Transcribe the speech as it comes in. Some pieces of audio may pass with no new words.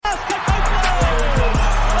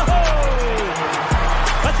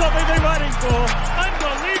score.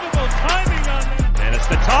 Unbelievable timing on that. And it's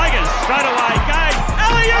the Tigers straight away. Game.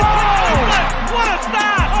 Elliott! What a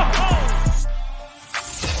start!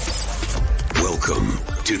 Welcome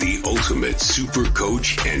to the Ultimate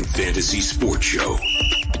Supercoach and Fantasy Sports Show.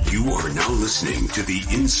 You are now listening to the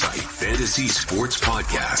Insight Fantasy Sports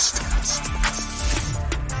Podcast.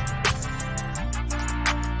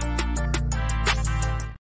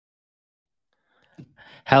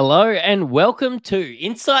 Hello and welcome to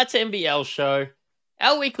Insight's NBL show,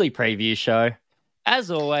 our weekly preview show. As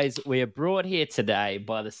always, we are brought here today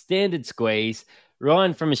by the Standard Squeeze,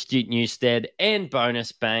 Ryan from Astute Newstead, and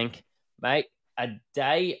Bonus Bank. Mate, a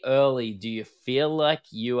day early, do you feel like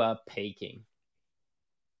you are peaking?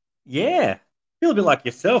 Yeah, feel a bit like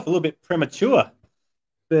yourself, a little bit premature,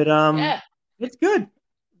 but it's good.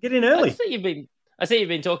 Get in early. I see you've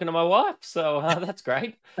been talking to my wife, so that's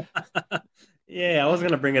great. Yeah, I was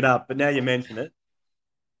going to bring it up, but now you mention it.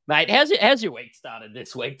 Mate, how's your week started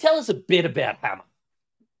this week? Tell us a bit about Hammer.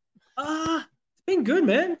 It's been good,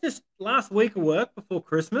 man. Just last week of work before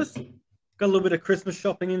Christmas. Got a little bit of Christmas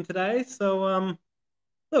shopping in today. So,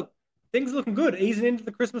 look, things are looking good. Easing into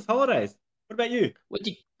the Christmas holidays. What about you?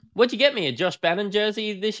 What'd you get me, a Josh Bannon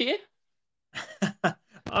jersey this year?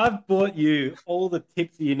 I've bought you all the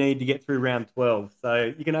tips you need to get through round 12,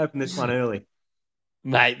 so you can open this one early.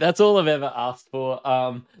 Mate, that's all I've ever asked for.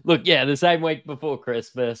 Look, yeah, the same week before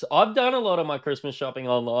Christmas. I've done a lot of my Christmas shopping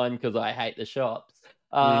online because I hate the shops.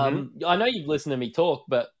 I know you've listened to me talk,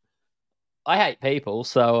 but I hate people,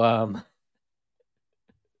 so...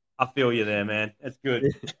 I feel you there, man. It's good.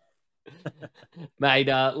 Mate,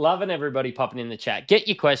 loving everybody popping in the chat. Get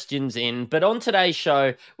your questions in. But on today's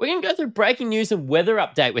show, we're going to go through breaking news and weather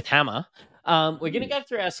update with Hammer. We're going to go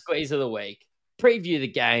through our squeeze of the week, preview the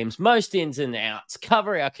games, most ins and outs,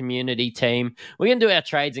 cover our community team. We're going to do our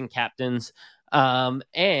trades and captains,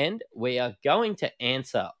 and we are going to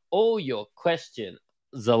answer all your questions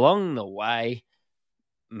along the way.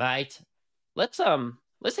 Mate, let's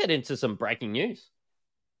head into some breaking news.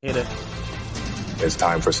 Hit it. It's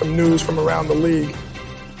time for some news from around the league.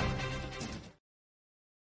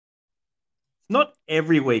 Not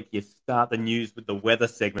every week you start the news with the weather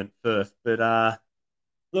segment first, but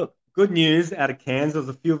look, good news out of Cairns. There was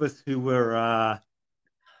a few of us who were, a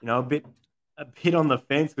bit on the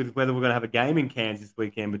fence with whether we're going to have a game in Cairns this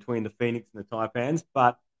weekend between the Phoenix and the Taipans,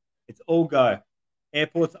 but it's all go.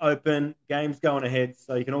 Airport's open, game's going ahead,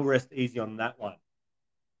 so you can all rest easy on that one.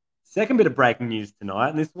 Second bit of breaking news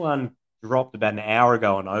tonight, and this one dropped about an hour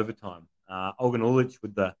ago on overtime. Olgun Ulic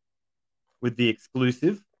with the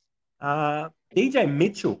exclusive. DJ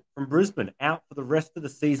Mitchell from Brisbane out for the rest of the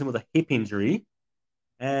season with a hip injury.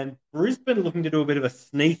 And Brisbane looking to do a bit of a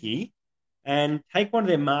sneaky and take one of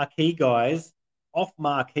their marquee guys off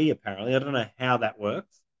marquee, apparently. I don't know how that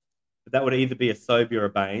works, but that would either be a Sobey or a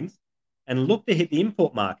Baines, and look to hit the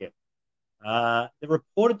import market. They're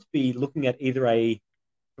reported to be looking at either a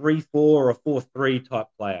 3-4 or a 4-3 type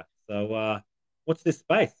player. So watch this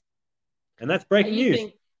space. And that's breaking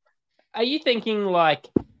news. Are you thinking, like,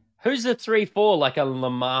 who's the 3-4, like a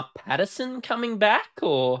Lamar Patterson coming back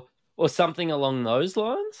or something along those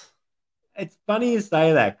lines? It's funny you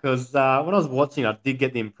say that because when I was watching, I did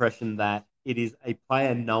get the impression that it is a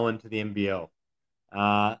player known to the NBL.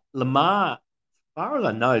 Lamar, as far as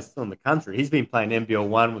I know, is still in the country. He's been playing NBL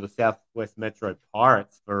 1 with the Southwest Metro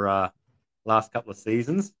Pirates for last couple of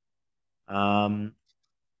seasons.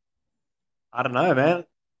 I don't know, man.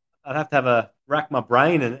 I'd have to rack my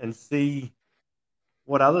brain and see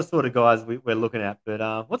what other sort of guys we're looking at.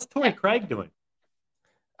 But what's Torrey Craig doing?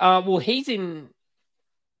 Well, he's in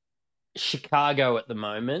Chicago at the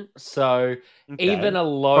moment, so even a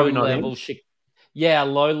low-level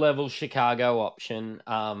Chicago option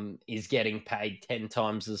is getting paid 10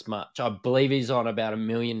 times as much. I believe he's on about $1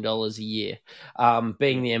 million a year.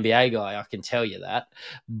 Being the NBA guy, I can tell you that.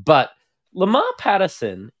 But Lamar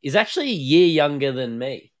Patterson is actually a year younger than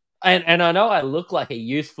me. And I know I look like a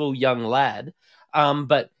youthful young lad,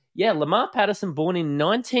 but yeah, Lamar Patterson, born in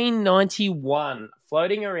 1991,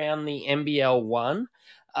 floating around the NBL 1,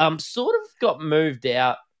 sort of got moved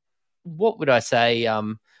out. What would I say?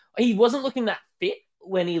 He wasn't looking that fit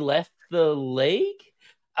when he left the league.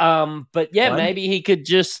 But yeah, maybe he could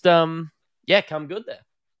just, come good there.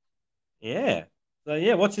 Yeah. So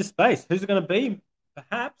yeah, watch this space. Who's it going to be?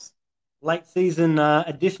 Perhaps late season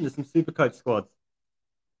addition to some Supercoach squads.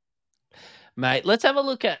 Mate, let's have a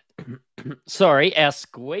look at, our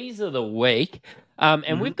squeeze of the week.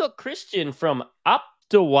 And we've got Christian from Up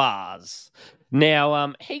Dewars.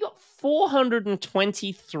 Now, he got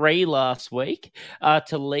 423 last week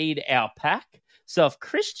to lead our pack. So if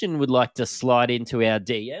Christian would like to slide into our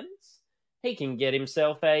DMs, he can get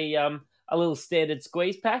himself a little standard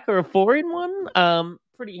squeeze pack or a 4-in-1.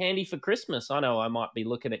 Pretty handy for Christmas. I know I might be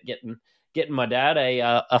looking at getting my dad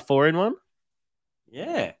a 4-in-1.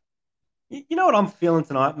 Yeah. You know what I'm feeling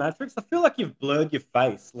tonight, Mattrix? I feel like you've blurred your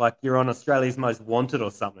face, like you're on Australia's Most Wanted or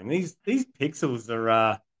something. These pixels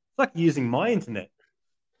are it's like using my internet.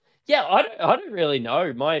 Yeah, I don't really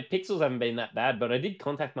know. My pixels haven't been that bad, but I did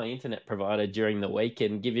contact my internet provider during the week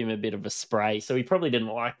and give him a bit of a spray, so he probably didn't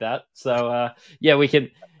like that. So yeah, we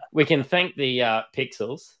can thank the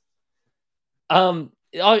pixels. I've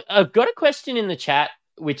got a question in the chat,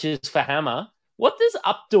 which is for Hammer. What does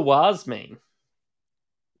up to Waz mean?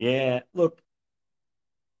 Yeah, look,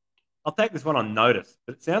 I'll take this one on notice,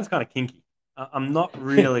 but it sounds kind of kinky. I'm not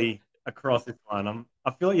really across this one.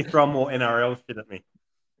 I feel like you're throwing more NRL shit at me.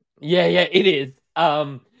 Yeah, it is.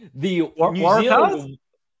 The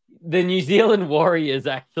New Zealand Warriors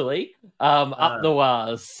actually up the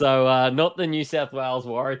Waz. So not the New South Wales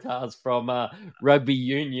Waratahs from Rugby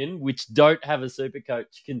Union, which don't have a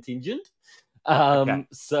Supercoach contingent. Okay.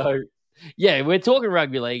 So yeah, we're talking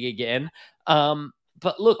rugby league again.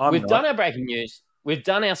 But look, we've done our breaking news. We've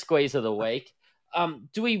done our squeeze of the week.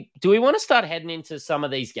 Do we want to start heading into some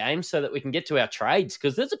of these games so that we can get to our trades?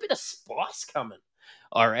 Because there's a bit of spice coming,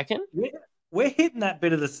 I reckon. We're hitting that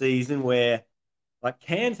bit of the season where, like,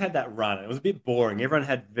 Cairns had that run. It was a bit boring. Everyone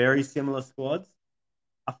had very similar squads.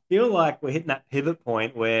 I feel like we're hitting that pivot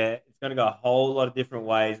point where it's going to go a whole lot of different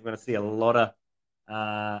ways. We're going to see a lot of,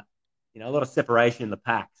 a lot of separation in the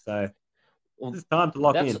pack. So it's time to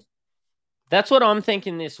lock in. That's what I'm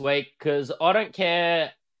thinking this week, because I don't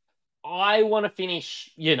care. I want to finish,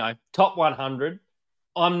 top 100.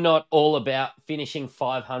 I'm not all about finishing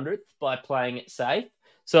 500th by playing it safe.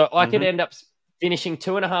 So I could end up finishing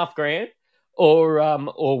 $2,500 or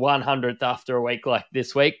 100th after a week like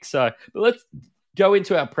this week. So let's go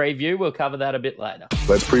into our preview. We'll cover that a bit later.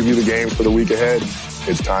 Let's preview the games for the week ahead.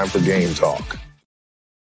 It's time for Game Talk.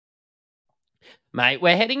 Mate,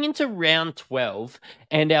 we're heading into round 12,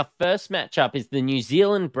 and our first matchup is the New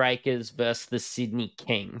Zealand Breakers versus the Sydney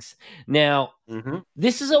Kings. Now,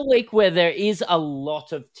 this is a week where there is a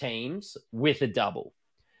lot of teams with a double.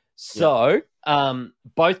 So,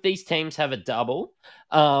 both these teams have a double.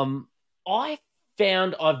 I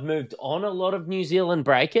found I've moved on a lot of New Zealand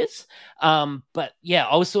Breakers, but yeah,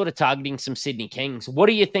 I was sort of targeting some Sydney Kings. What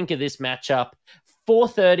do you think of this matchup?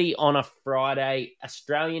 4:30 on a Friday,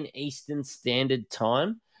 Australian Eastern Standard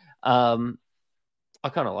Time. I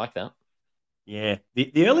kind of like that. Yeah,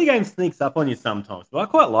 the early game sneaks up on you sometimes, but I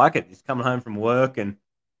quite like it. Just coming home from work and,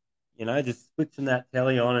 just switching that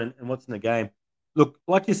telly on and watching the game. Look,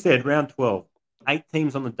 like you said, round 12, 8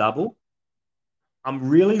 teams on the double. I'm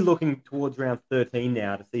really looking towards round 13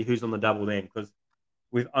 now to see who's on the double then, because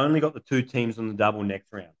we've only got the 2 teams on the double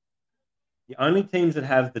next round. The only teams that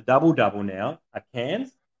have the double now are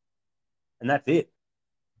Cairns, and that's it.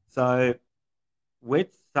 So we're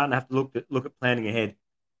starting to have to look at planning ahead.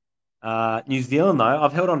 New Zealand, though,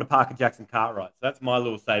 I've held on to Parker Jackson Cartwright, so that's my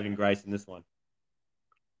little saving grace in this one.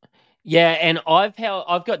 Yeah, and I've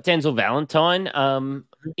got Denzel Valentine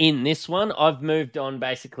in this one. I've moved on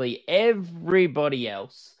basically everybody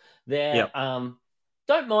else there.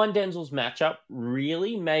 Don't mind Denzel's matchup,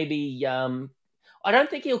 really. Maybe I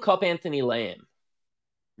don't think he'll cop Anthony Lamb.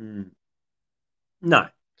 No,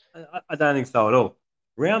 I don't think so at all.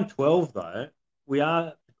 Round 12, though, we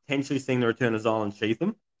are potentially seeing the return of Zylan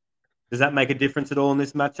Cheatham. Does that make a difference at all in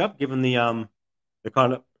this matchup, given the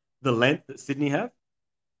kind of the length that Sydney have?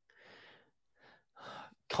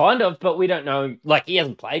 Kind of, but we don't know. Like, he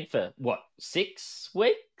hasn't played for, 6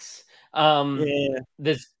 weeks?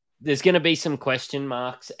 There's going to be some question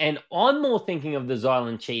marks. And I'm more thinking of the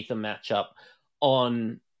Zylan Cheatham matchup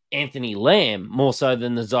on Anthony Lamb, more so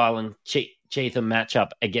than the Zylan Cheatham matchup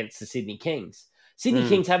against the Sydney Kings. Sydney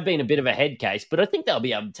Kings have been a bit of a head case, but I think they'll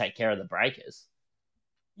be able to take care of the Breakers.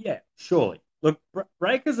 Yeah, surely. Look,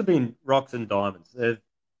 Breakers have been rocks and diamonds. They've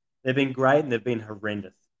been great and they've been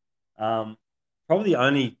horrendous. Probably the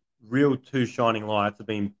only real 2 shining lights have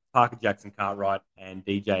been Parker Jackson Cartwright and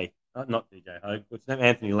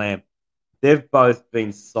Anthony Lamb. They've both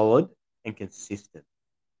been solid and consistent.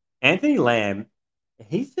 Anthony Lamb,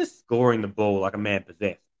 he's just scoring the ball like a man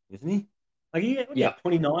possessed, isn't he? Like he had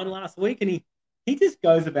 29 last week, and he just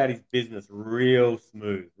goes about his business real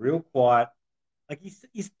smooth, real quiet. Like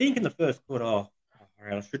he's thinking the first quarter, all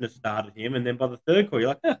right, I shouldn't have started him, and then by the third quarter, you're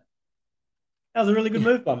like, that was a really good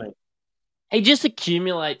move by me. He just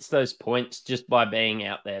accumulates those points just by being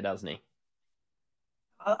out there, doesn't he?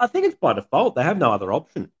 I think it's by default. They have no other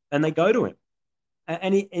option, and they go to him.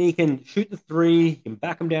 And he can shoot the 3, he can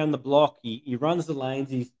back him down the block, he runs the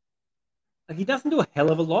lanes, he doesn't do a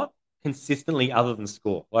hell of a lot consistently other than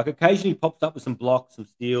score. Like occasionally he pops up with some blocks, some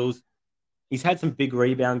steals. He's had some big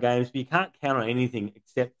rebound games, but you can't count on anything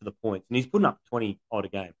except for the points. And he's putting up 20 odd a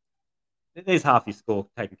game. There's half his score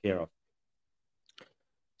taken care of.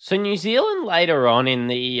 So New Zealand later on in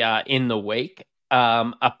the week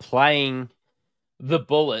are playing the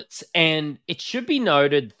Bullets, and it should be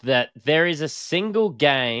noted that there is a single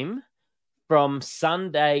game from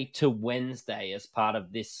Sunday to Wednesday as part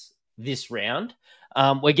of this round.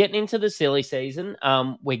 We're getting into the silly season.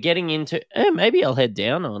 We're getting into maybe I'll head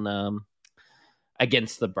down on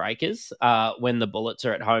against the Breakers when the Bullets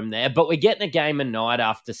are at home there. But we're getting a game a night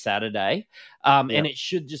after Saturday. And it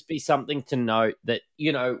should just be something to note that,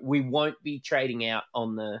 we won't be trading out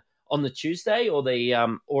on the Tuesday or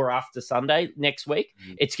the or after Sunday next week.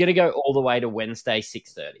 Mm-hmm. It's going to go all the way to Wednesday,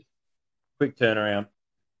 6:30. Quick turnaround.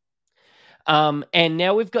 And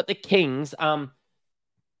now we've got the Kings.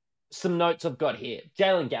 Some notes I've got here.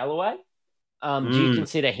 Jalen Galloway. Do you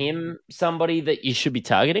consider him somebody that you should be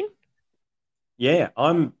targeting? Yeah,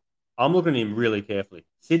 I'm looking at him really carefully.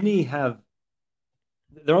 Sydney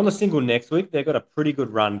they're on the single next week. They've got a pretty good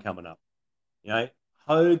run coming up.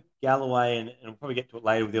 Hogue, Galloway, and we'll probably get to it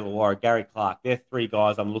later with Illawarra, Gary Clark. They're three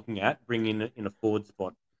guys I'm looking at bringing in a forward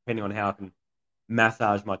spot, depending on how I can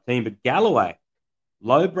massage my team. But Galloway,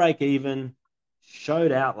 low break even,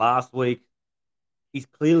 showed out last week. He's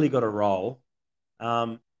clearly got a role.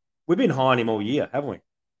 We've been high on him all year, haven't we?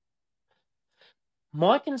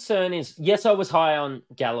 My concern is, yes, I was high on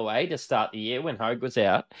Galloway to start the year when Hogue was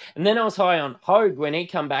out. And then I was high on Hogue when he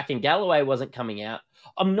come back and Galloway wasn't coming out.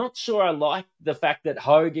 I'm not sure I like the fact that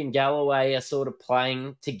Hogue and Galloway are sort of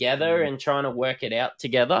playing together and trying to work it out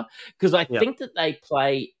together, because I think that they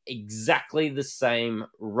play exactly the same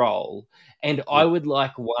role. And I would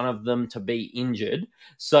like one of them to be injured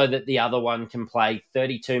so that the other one can play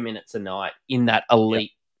 32 minutes a night in that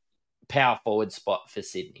elite power forward spot for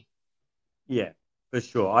Sydney. Yeah. For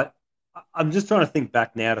sure. I'm just trying to think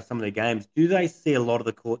back now to some of their games. Do they see a lot of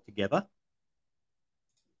the court together?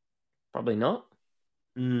 Probably not.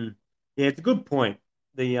 Yeah, it's a good point.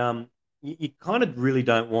 You kind of really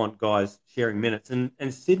don't want guys sharing minutes. And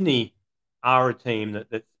Sydney are a team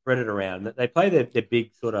that spread it around. That they play their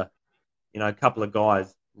big sort of, a couple of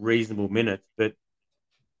guys reasonable minutes. But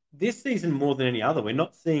this season, more than any other, we're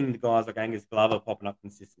not seeing the guys like Angus Glover popping up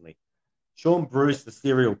consistently. Sean Bruce, the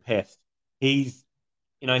serial pest. His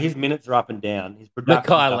minutes are up and down. His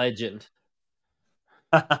production. Mackay legend.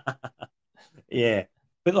 Yeah.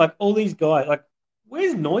 But, like, all these guys, like,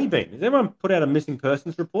 where's Noy been? Has everyone put out a missing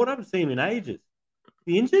persons report? I haven't seen him in ages. Is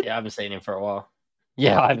he injured? Yeah, I haven't seen him for a while.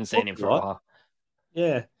 Yeah, I haven't seen him for a while.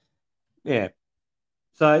 Yeah. Yeah.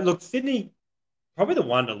 So, look, Sydney, probably the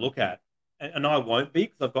one to look at. And I won't be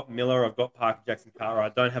because I've got Miller, I've got Parker Jackson-Carr. I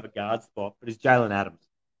don't have a guard spot, but it's Jalen Adams.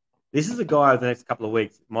 This is a guy over the next couple of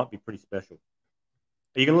weeks. It might be pretty special.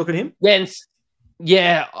 Are you going to look at him?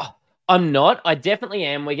 Yeah, I'm not. I definitely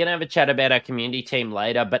am. We're going to have a chat about our community team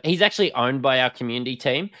later, but he's actually owned by our community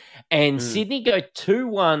team. And Sydney go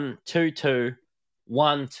 2-1, 2-2,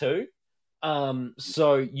 1-2.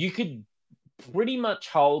 So you could pretty much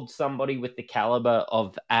hold somebody with the caliber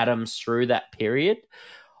of Adams through that period.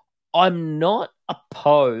 I'm not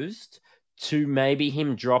opposed to maybe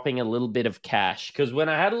him dropping a little bit of cash, because when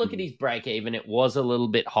I had a look at his break even, it was a little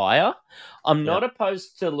bit higher. I'm not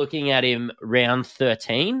opposed to looking at him round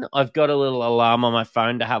 13. I've got a little alarm on my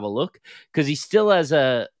phone to have a look, because he still has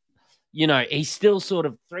he's still sort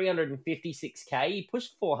of 356K. He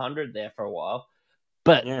pushed 400 there for a while.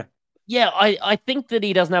 But I think that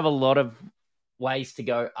he doesn't have a lot of ways to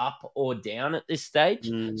go up or down at this stage.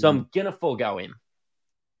 So I'm going to forego him.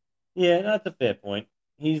 Yeah, that's a fair point.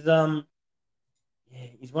 He's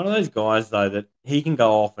one of those guys, though, that he can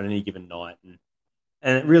go off on any given night, and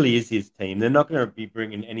it really is his team. They're not going to be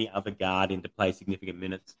bringing any other guard in to play significant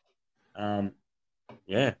minutes.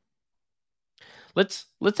 Let's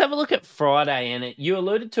have a look at Friday, and you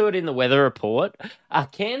alluded to it in the weather report.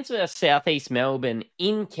 Cairns versus Southeast Melbourne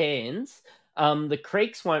in Cairns. The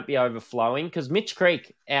creeks won't be overflowing because Mitch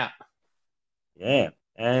Creek out. Yeah,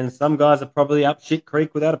 and some guys are probably up shit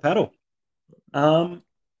creek without a paddle.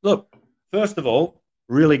 Look, first of all,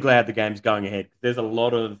 really glad the game's going ahead. There's a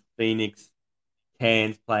lot of Phoenix,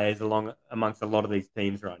 Cairns players amongst a lot of these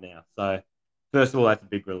teams right now. So, first of all, that's a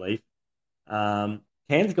big relief.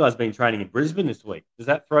 Cairns guys been training in Brisbane this week. Does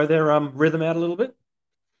that throw their rhythm out a little bit?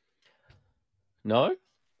 No.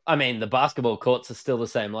 I mean, the basketball courts are still the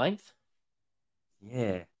same length.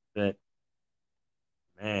 Yeah, but,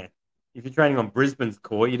 man, if you're training on Brisbane's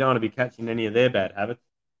court, you don't want to be catching any of their bad habits.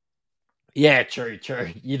 Yeah, true.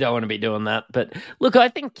 You don't want to be doing that. But look, I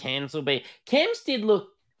think Cairns did look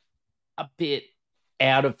a bit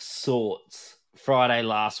out of sorts Friday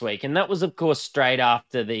last week, and that was of course straight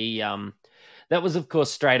after the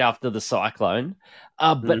cyclone.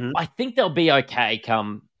 But Mm-hmm. I think they'll be okay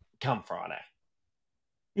come Friday.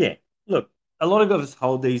 Yeah. Look, a lot of us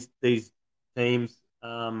hold these teams.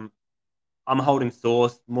 I'm holding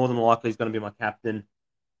Source. More than likely, he's going to be my captain.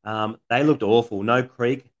 They looked awful. No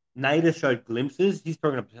Creek. Nader showed glimpses. He's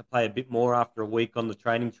probably going to play a bit more after a week on the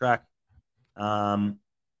training track. Um,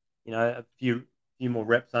 a few more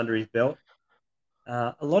reps under his belt.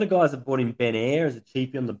 A lot of guys have brought in Ben Ayre as a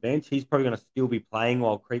cheapie on the bench. He's probably going to still be playing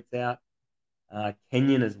while Creek's out.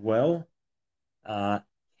 Kenyon as well.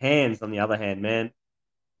 Cairns, on the other hand, man,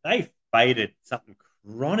 they faded something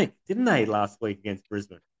chronic, didn't they, last week against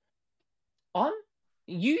Brisbane? On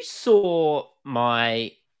you saw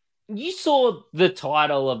the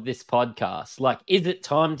title of this podcast, like, is it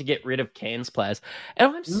time to get rid of Cairns players?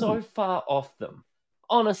 And I'm so far off them.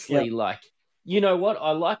 Honestly, Yep. like, you know what?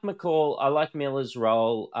 I like McCall, I like Miller's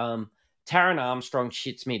role. Taron Armstrong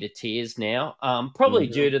shits me to tears now. Probably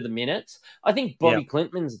due to the minutes. I think Bobby Yep.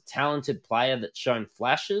 Clintman's a talented player that's shown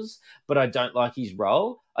flashes, but I don't like his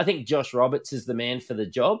role. I think Josh Roberts is the man for the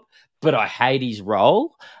job, but I hate his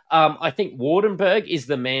role. I think Wardenberg is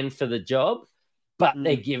the man for the job, but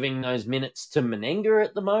they're giving those minutes to Menenga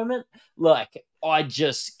at the moment. Like, I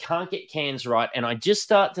just can't get Cairns right, and I just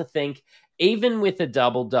start to think, even with a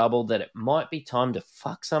double-double, that it might be time to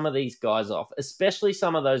fuck some of these guys off, especially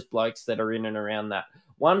some of those blokes that are in and around that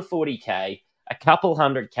 140K, a couple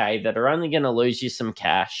 100K that are only going to lose you some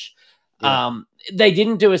cash. Yeah. They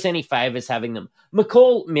didn't do us any favors having them.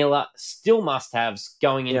 McCall, Miller still must-haves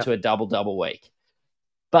going into a double-double week.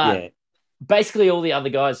 But basically all the other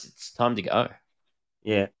guys, it's time to go.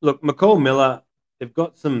 Yeah. Look, McCall, Miller, they've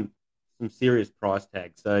got some serious price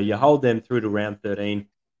tags. So you hold them through to round 13.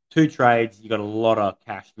 2 trades, you got a lot of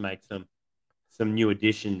cash to make some new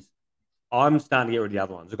additions. I'm starting to get rid of the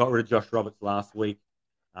other ones. I got rid of Josh Roberts last week.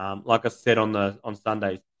 Like I said on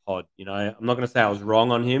Sunday's pod, I'm not going to say I was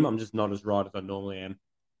wrong on him. I'm just not as right as I normally am.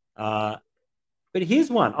 But here's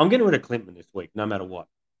one. I'm getting rid of Clintman this week, no matter what.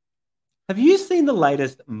 Have you seen the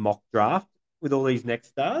latest mock draft with all these next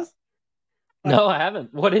stars? No, I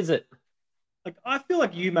haven't. What is it? Like, I feel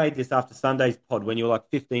like you made this after Sunday's pod when you were like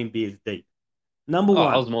 15 beers deep. Number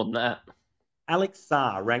one. I was more than that. Alex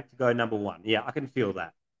Sarr ranked to go number 1. Yeah, I can feel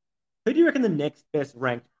that. Who do you reckon the next best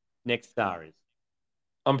ranked next star is?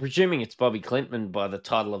 I'm presuming it's Bobby Clintman by the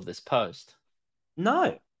title of this post.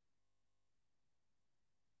 No.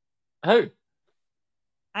 Who?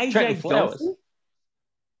 AJ Johnson.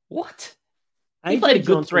 What? He played a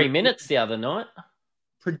good Johnson 3 minutes the other night.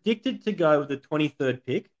 Predicted to go with the 23rd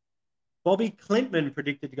pick. Bobby Clintman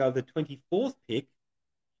predicted to go with the 24th pick.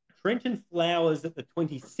 Trenton Flowers at the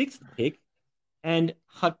 26th pick. And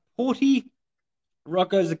Hutporti,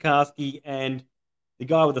 Rocco Zakarski, and the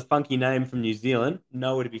guy with the funky name from New Zealand,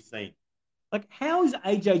 nowhere to be seen. Like, how is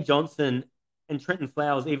AJ Johnson and Trenton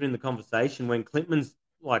Flowers even in the conversation when Clintman's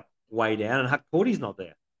like way down and Hutporti's not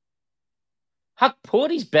there? Huck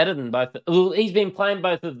Porty's better than both. He's been playing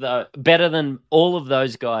better than all of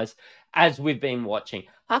those guys as we've been watching.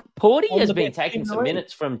 Huck Porty has been taking some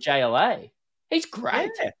minutes from JLA. He's great.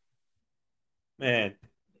 Yeah. Man,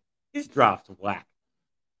 this draft's whack.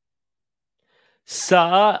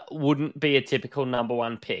 Sarr wouldn't be a typical number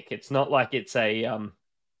 1 pick. It's not like it's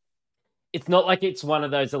one of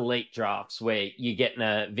those elite drafts where you're getting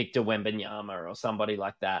a Victor Wembanyama or somebody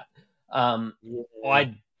like that.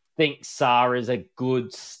 I think Sarr is a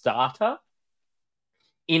good starter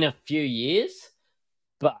in a few years,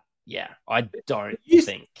 but yeah, I don't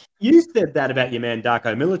think. You said that about your man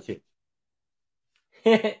Darko Milicic.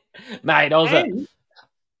 Mate, also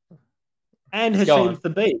and Hashim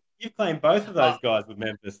Thabit. You've claimed both of those guys with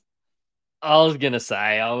Memphis. I was gonna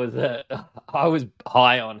say I was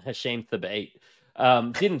high on Hashim Thabit.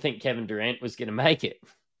 Didn't think Kevin Durant was gonna make it.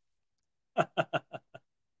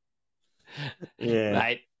 Yeah,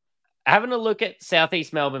 mate. Having a look at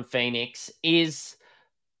Southeast Melbourne Phoenix Cairns,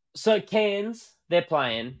 they're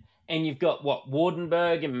playing, and you've got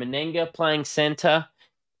Wardenberg and Menenga playing centre.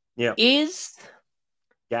 Yeah, is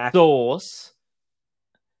Gash. Source?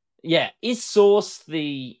 Yeah, is Source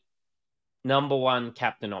the number 1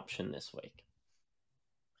 captain option this week?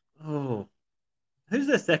 Oh, who's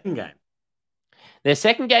their second game? Their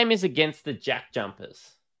second game is against the Jack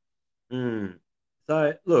Jumpers.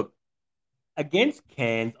 So, look, against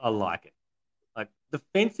Cairns, I like it. Like,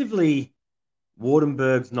 defensively,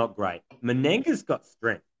 Wardenberg's not great. Menenga's got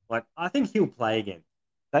strength. Like, I think he'll play again.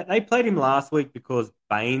 They played him last week because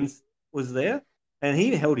Baines was there, and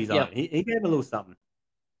he held his Yep. own. He gave a little something.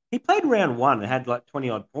 He played round one and had like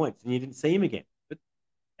 20-odd points, and you didn't see him again.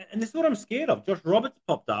 And this is what I'm scared of. Josh Roberts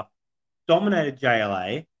popped up, dominated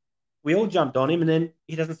JLA. We all jumped on him, and then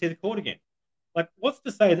he doesn't see the court again. Like, what's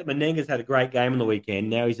to say that Menenga's had a great game on the weekend?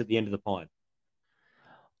 Now he's at the end of the pine.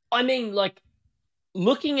 I mean, like,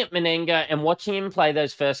 looking at Menenga and watching him play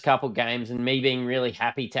those first couple games and me being really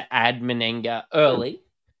happy to add Menenga early.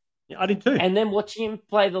 Yeah, I did too. And then watching him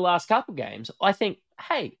play the last couple games, I think,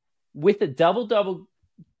 hey, with a double-double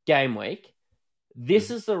game week, this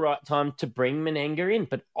is the right time to bring Menenga in.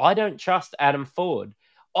 But I don't trust Adam Ford.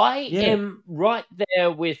 I am right there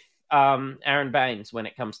with Aaron Baines when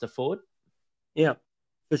it comes to Ford. Yeah,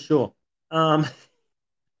 for sure. I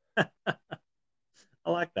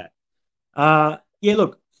like that. Yeah,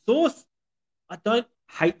 look, Sauce, I don't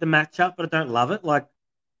hate the matchup, but I don't love it. Like,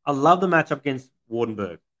 I love the matchup against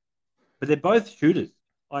Wardenberg, but they're both shooters.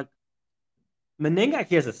 Like, Menenga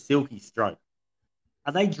actually has a silky stroke.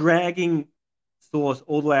 Are they dragging Sauce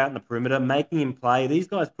all the way out in the perimeter, making him play? These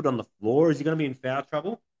guys put on the floor. Is he going to be in foul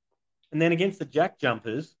trouble? And then against the Jack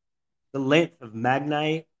Jumpers, the length of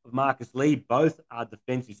Magnay, of Marcus Lee, both are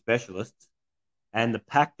defensive specialists. And the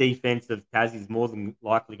pack defense of Tassie is more than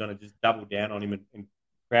likely going to just double down on him and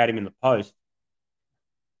crowd him in the post.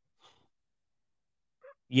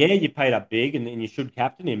 Yeah, you paid up big and you should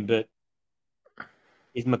captain him, but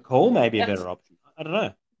is McCall maybe a better option? I don't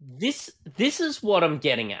know. This is what I'm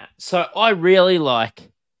getting at. So I really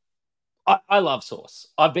like... I love Sauce.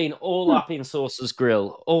 I've been all up in Sauce's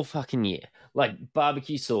grill all fucking year. Like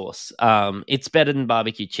barbecue sauce. It's better than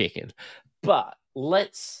barbecue chicken. But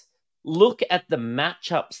let's look at the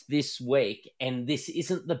matchups this week, and this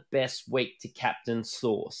isn't the best week to captain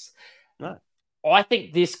Sauce. No. I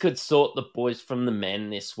think this could sort the boys from the men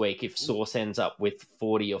this week if Sauce ends up with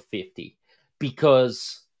 40 or 50.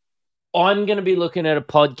 Because I'm going to be looking at a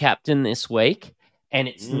pod captain this week, and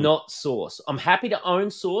it's not Sauce. I'm happy to own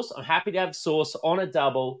Sauce. I'm happy to have Sauce on a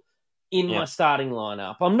double in my starting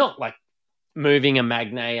lineup. I'm not like moving a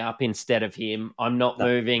Magnay up instead of him. I'm not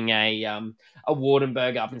moving a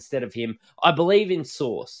Wardenberg up instead of him. I believe in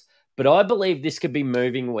Sauce, but I believe this could be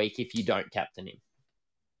moving week if you don't captain him.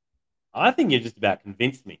 I think you just about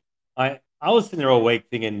convinced me. I was sitting there all week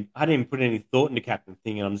thinking I didn't even put any thought into captain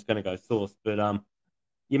thinking I'm just going to go Sauce, but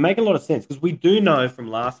you make a lot of sense because we do know from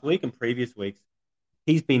last week and previous weeks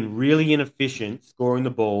he's been really inefficient scoring the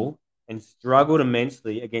ball and struggled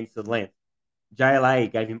immensely against the length.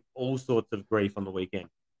 JLA gave him all sorts of grief on the weekend.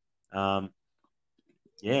 And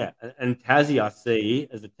Tassie I see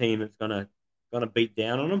as a team that's gonna beat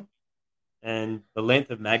down on him. And the length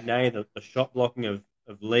of Magnay, the shot blocking of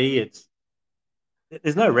Lee,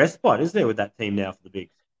 there's no respite, is there, with that team now for the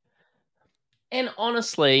bigs? And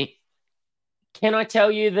honestly, can I tell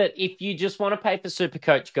you that if you just want to pay for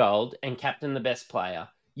Supercoach Gold and captain the best player,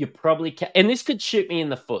 you probably can. And this could shoot me in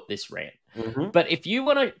the foot, this rant. Mm-hmm. But if you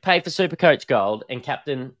want to pay for Supercoach Gold and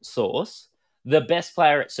captain Sauce, the best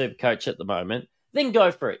player at Supercoach at the moment, then go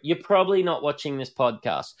for it. You're probably not watching this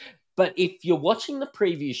podcast. But if you're watching the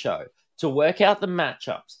preview show to work out the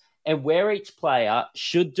matchups and where each player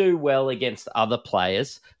should do well against other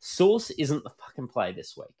players, Sauce isn't the fucking play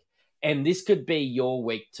this week. And this could be your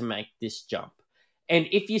week to make this jump. And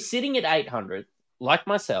if you're sitting at 800, like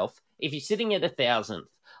myself, if you're sitting at 1,000,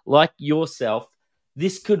 like yourself,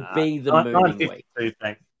 this could be the moving week.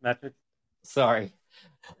 Thanks, Mattrix. Sorry.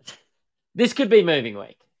 This could be moving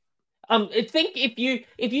week. I think if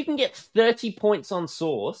you can get 30 points on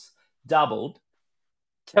Sauce doubled,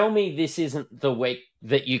 tell me this isn't the week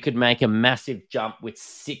that you could make a massive jump with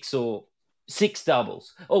six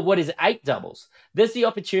doubles. Or what is it, 8 doubles? There's the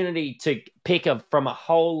opportunity to pick from a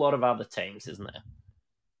whole lot of other teams, isn't there?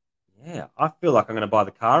 Yeah, I feel like I'm going to buy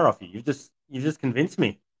the car off you. You just convinced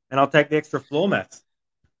me, and I'll take the extra floor mats.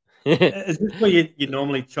 Is this where you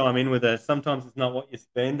normally chime in with sometimes it's not what you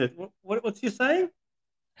spend? What's you saying?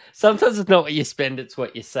 Sometimes it's not what you spend, it's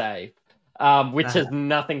what you save, which has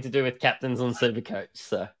nothing to do with captains on Supercoach.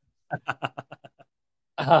 So,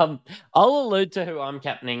 I'll allude to who I'm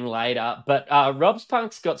captaining later, but Rob's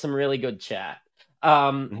Punk's got some really good chat.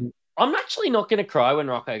 I'm actually not going to cry when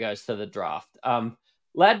Rocco goes to the draft.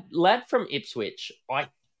 Lad from Ipswich, I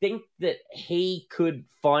think that he could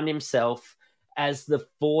find himself as the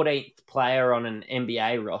 14th player on an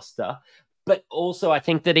NBA roster, but also I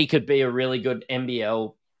think that he could be a really good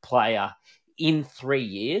NBL player in 3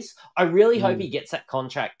 years. I really hope he gets that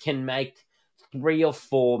contract, can make $3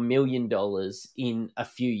 or $4 million in a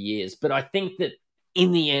few years. But I think that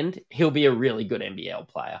in the end, he'll be a really good NBL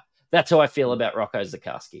player. That's how I feel about Rocco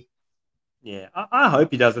Zakarsky. Yeah, I hope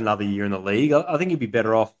he does another year in the league. I think he'd be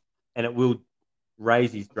better off and it will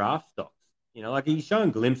raise his draft stocks. Like he's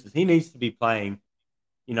showing glimpses. He needs to be playing,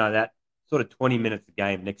 that sort of 20 minutes a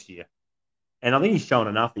game next year. And I think he's shown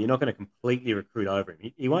enough that you're not going to completely recruit over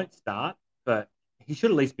him. He won't start, but he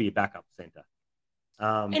should at least be a backup center.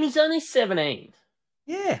 And he's only 17.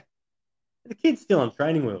 Yeah. The kid's still on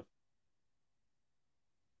training wheels.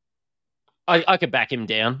 I could back him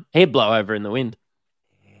down. He'd blow over in the wind.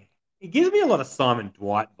 He gives me a lot of Simon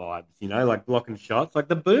Dwight vibes, like blocking shots. Like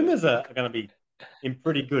the Boomers are going to be in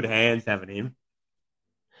pretty good hands having him.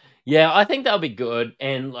 Yeah, I think that'll be good.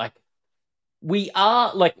 And we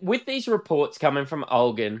are, with these reports coming from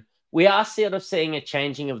Olgun, we are sort of seeing a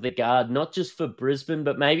changing of the guard, not just for Brisbane,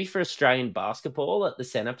 but maybe for Australian basketball at the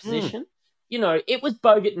centre position. It was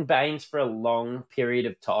Bogut and Baines for a long period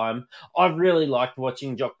of time. I've really liked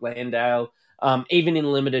watching Jock Landale, even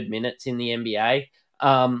in limited minutes in the NBA.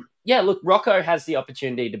 Rocco has the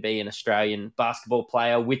opportunity to be an Australian basketball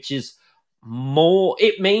player, which is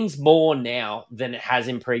it means more now than it has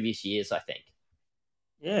in previous years, I think.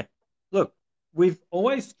 Yeah. Look, we've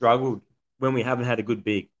always struggled when we haven't had a good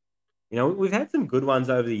big. We've had some good ones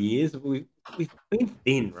over the years. We've been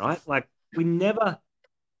thin, right? Like, we never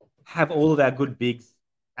have all of our good bigs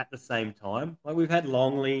at the same time. Like, we've had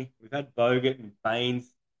Longley, we've had Bogut and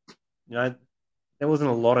Baines. There wasn't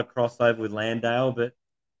a lot of crossover with Landale, but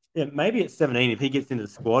yeah, maybe at 17, if he gets into the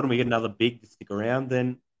squad and we get another big to stick around,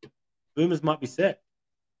 then Boomers might be set.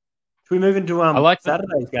 Should we move into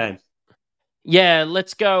Saturday's games? Yeah,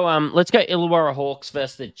 let's go. Let's go Illawarra Hawks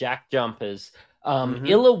versus the Jack Jumpers.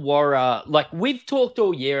 Illawarra, we've talked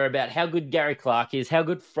all year about how good Gary Clark is, how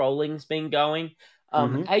good Froling's been going.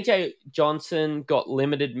 AJ Johnson got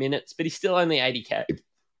limited minutes, but he's still only 80K.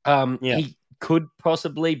 He could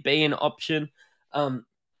possibly be an option.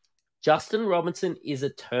 Justin Robinson is a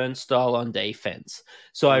turnstile on defense.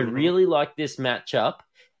 So I really like this matchup,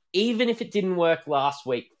 even if it didn't work last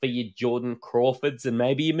week for your Jordan Crawfords and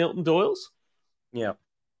maybe your Milton Doyles. Yeah.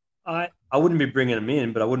 I wouldn't be bringing him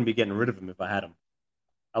in, but I wouldn't be getting rid of him if I had him.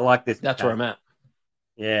 I like this. That's where I'm at.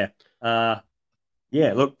 Yeah.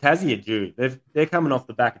 Look, Tassie are due. They're coming off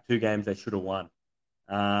the back of 2 games they should have won.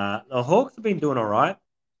 The Hawks have been doing all right.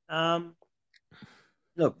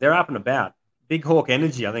 Look, they're up and about. Big Hawk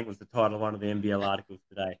Energy, I think, was the title of one of the NBL articles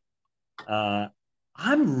today.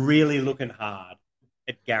 I'm really looking hard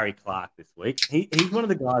at Gary Clark this week. He's one of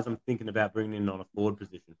the guys I'm thinking about bringing in on a forward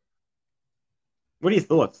position. What are your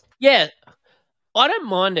thoughts? Yeah, I don't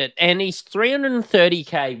mind it. And he's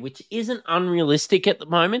 330K, which isn't unrealistic at the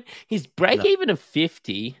moment. His break-even of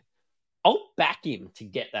 50, I'll back him to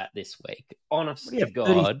get that this week. Honest to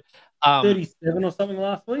God. 37 or something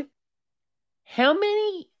last week? How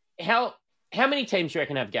many teams do you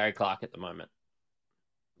reckon have Gary Clark at the moment?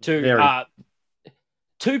 2%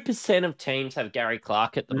 of teams have Gary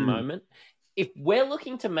Clark at the moment. If we're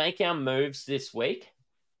looking to make our moves this week,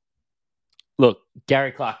 look,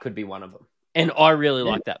 Gary Clark could be one of them. And I really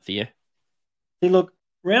like that for you. See, look,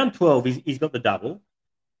 round 12, he's got the double.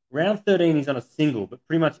 Round 13, he's on a single, but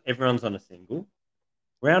pretty much everyone's on a single.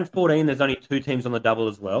 Round 14, there's only 2 teams on the double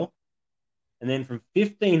as well. And then from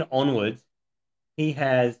 15 onwards, he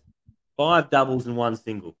has 5 doubles and 1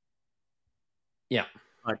 single. Yeah.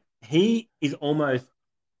 He is almost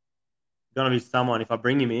going to be someone, if I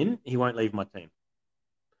bring him in, he won't leave my team.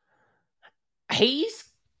 He's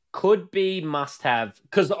could be must-have,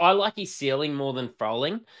 because I like his ceiling more than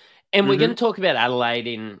Froling. And we're going to talk about Adelaide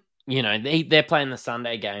in, they're playing the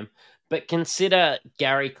Sunday game. But consider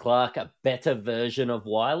Gary Clark a better version of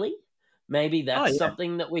Wiley. Maybe that's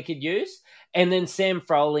something that we could use. And then Sam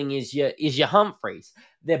Froling is your Humphreys.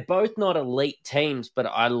 They're both not elite teams, but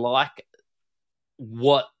I like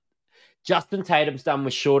what Justin Tatum's done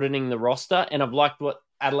with shortening the roster, and I've liked what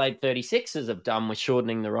Adelaide 36ers have done with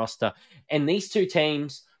shortening the roster. And these 2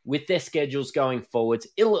 teams, with their schedules going forwards,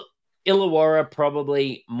 Illawarra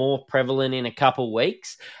probably more prevalent in a couple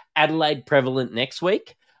weeks, Adelaide prevalent next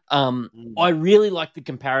week. I really like the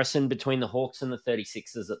comparison between the Hawks and the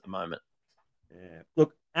 36ers at the moment. Yeah.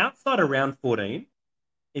 Look, outside of round 14,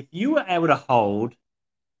 if you were able to hold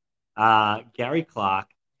Gary Clark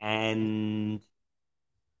and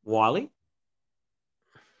Wiley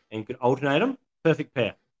and could alternate them, perfect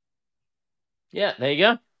pair. Yeah, there you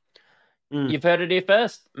go. You've heard it here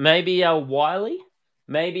first. Maybe a Wiley,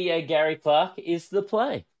 maybe a Gary Clark is the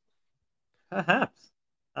play. Perhaps.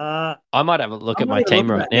 I might have a look at my team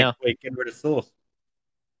right now. Next week, get rid of Sauce.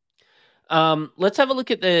 Let's have a look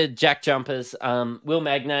at the Jack Jumpers. Will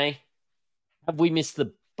Magnay, have we missed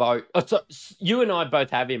the boat? Oh, so you and I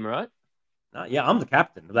both have him, right? Yeah, I'm the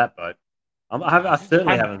captain of that boat. I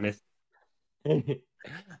certainly haven't missed.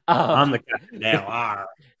 I'm the captain now.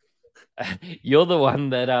 You're the one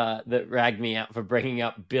that ragged me out for bringing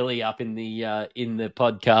up Billy up in the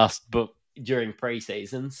podcast book during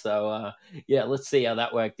preseason. So yeah, let's see how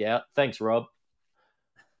that worked out. Thanks, Rob.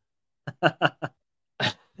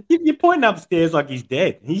 You're pointing upstairs like he's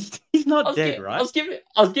dead. He's not dead, I right? was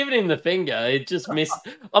giving him the finger. It just missed.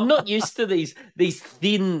 I'm not used to these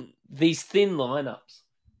thin lineups.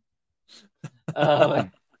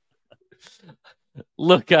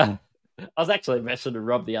 Look, I was actually messing with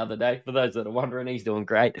Rob the other day. For those that are wondering, he's doing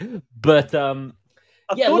great. But I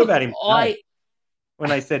yeah, thought look, about him today when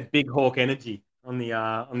they said Big Hawk energy on the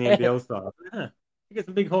NBL side. You get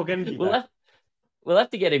some Big Hawk energy back. We'll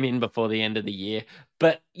have to get him in before the end of the year.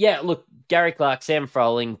 But yeah, look, Gary Clark, Sam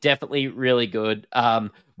Froling, definitely really good.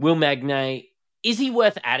 Will Magnay, is he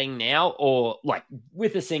worth adding now, or like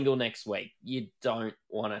with a single next week? You don't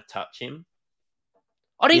want to touch him.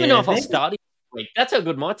 I don't even know if I'll start him this week. That's how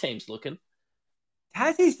good my team's looking.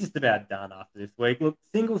 Tassie's just about done after this week. Look,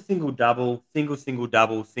 single, double, single,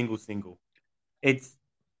 double, single.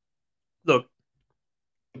 Look,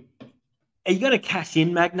 are you going to cash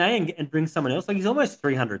in Magnay and bring someone else? Like, he's almost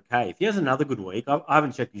 300K. If he has another good week, I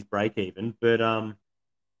haven't checked his break even, but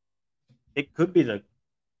it could be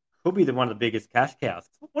one of the biggest cash cows.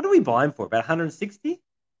 What do we buy him for? About 160?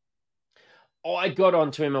 Oh, I got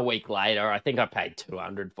onto him a week later. I think I paid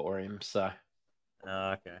 200 for him. So,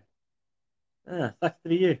 okay. Sucks to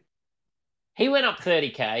be you. He went up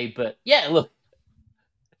 30K, but yeah, look,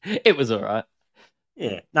 it was all right.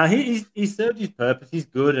 Yeah. No, he served his purpose. He's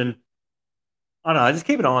good, and I don't know. Just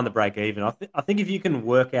keep an eye on the break even. I think if you can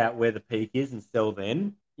work out where the peak is and sell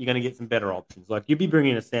then, you're going to get some better options. Like, you'd be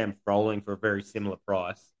bringing a Sam Froling for a very similar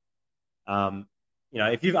price.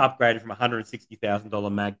 If you've upgraded from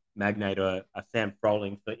 $160,000 Magnate to a Sam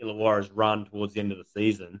Froling for Illawarra's run towards the end of the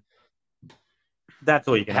season, that's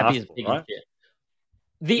all you can ask for, right?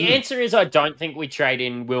 The answer is I don't think we trade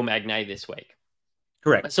in Will Magnay this week.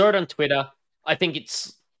 Correct. I saw it on Twitter. I think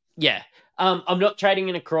it's, yeah. I'm not trading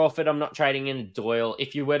in a Crawford. I'm not trading in a Doyle.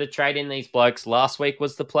 If you were to trade in these blokes, last week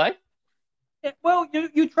was the play. Yeah, well,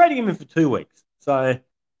 you're trading him in for 2 weeks. So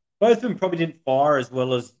both of them probably didn't fire as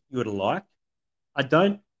well as you would have liked. I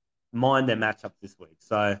don't mind their matchups this week.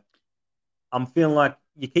 So I'm feeling like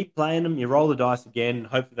you keep playing them, you roll the dice again, and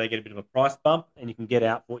hopefully they get a bit of a price bump and you can get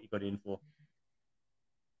out for what you got in for.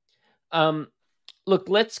 Look,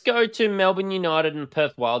 let's go to Melbourne United and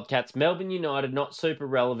Perth Wildcats. Melbourne United, not super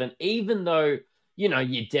relevant, even though, your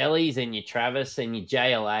Delis and your Travis and your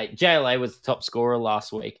JLA. JLA was the top scorer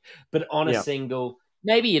last week, but on a single,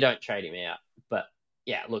 maybe you don't trade him out. But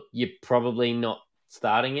yeah, look, you're probably not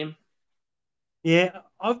starting him. Yeah,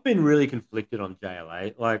 I've been really conflicted on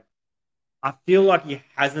JLA. Like, I feel like he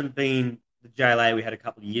hasn't been the JLA we had a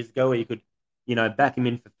couple of years ago where you could, back him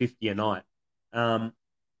in for 50 a night.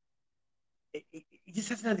 He just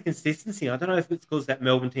hasn't had the consistency. I don't know if it's because that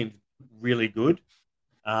Melbourne team's really good.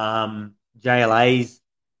 JLA's,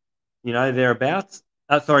 thereabouts.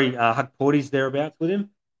 Huck Porty's thereabouts with him.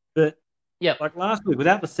 But yeah, like last week,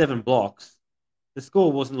 without the 7 blocks, the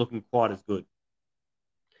score wasn't looking quite as good.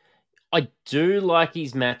 I do like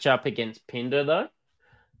his matchup against Pinder, though.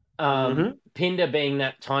 Pinder being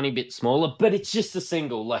that tiny bit smaller, but it's just a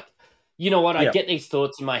single. Like, you know what? I get these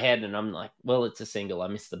thoughts in my head, and I'm like, well, it's a single. I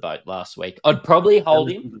missed the boat last week. I'd probably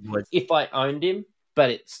hold him if I owned him,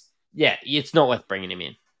 but it's not worth bringing him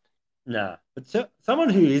in. No. But someone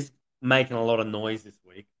who is making a lot of noise this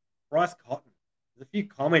week, Bryce Cotton. There's a few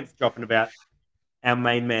comments dropping about our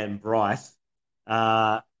main man, Bryce.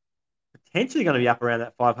 Potentially going to be up around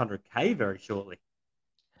that 500K very shortly.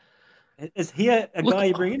 Is he a guy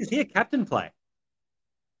you bring in? Is he a captain play?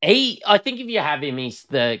 I think if you have him, he's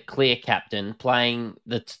the clear captain playing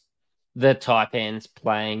the tight ends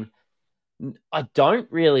playing. I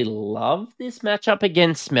don't really love this matchup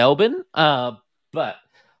against Melbourne, but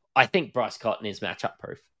I think Bryce Cotton is matchup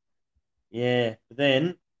proof. Yeah, but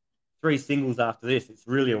then 3 singles after this. It's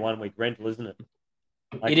really a 1-week rental, isn't it?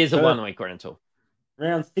 It is a 1-week rental.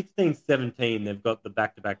 Round 16, 17, they've got the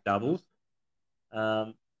back-to-back doubles.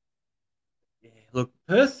 Look,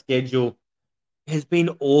 Perth's schedule has been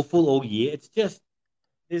awful all year. It's just,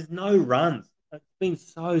 there's no runs. It's been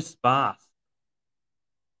so sparse.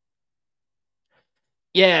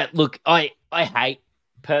 Yeah, look, I hate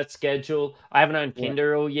Perth's schedule. I haven't owned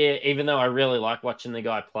Pinder all year, even though I really like watching the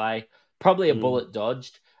guy play. Probably a bullet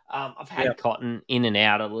dodged. I've had Cotton in and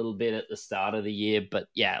out a little bit at the start of the year, but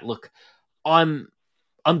yeah, look, I'm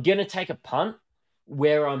going to take a punt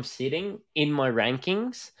where I'm sitting in my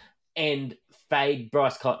rankings and fade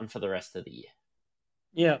Bryce Cotton for the rest of the year.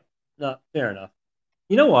 Yeah, no, fair enough.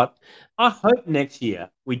 You know what? I hope next year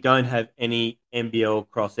we don't have any NBL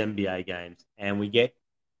cross NBA games and we get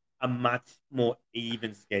a much more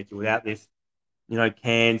even schedule without this,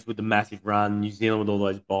 Cairns with the massive run, New Zealand with all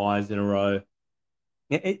those buys in a row.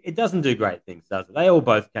 It doesn't do great things, does it? They all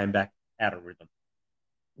both came back out of rhythm.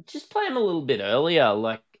 Just play them a little bit earlier,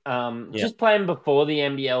 just play them before the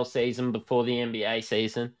NBL season, before the NBA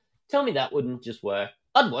season. Tell me that wouldn't just work.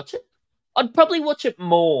 I'd watch it. I'd probably watch it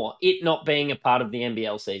more, it not being a part of the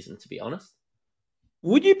NBL season, to be honest.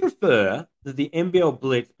 Would you prefer that the NBL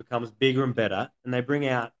Blitz becomes bigger and better and they bring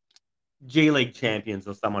out G League champions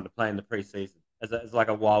or someone to play in the preseason as like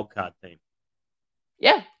a wild card team?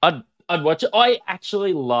 Yeah, I'd watch it. I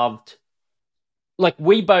actually loved,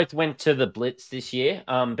 we both went to the Blitz this year,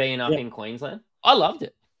 being up in Queensland. I loved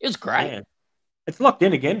it. It was great. Yeah. It's locked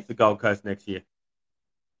in again for the Gold Coast next year.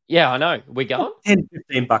 Yeah, I know. We going?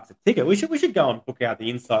 $10-15 a ticket. We should go and book out the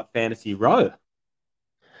Insight Fantasy Row.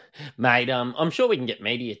 Mate, I'm sure we can get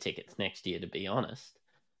media tickets next year, to be honest.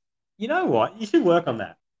 You know what? You should work on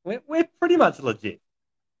that. We're pretty much legit.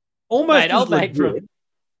 Almost mate, as legit.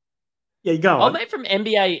 Yeah, you go on. I'll bet from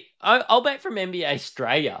NBA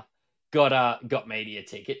Australia got media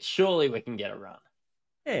tickets. Surely we can get a run.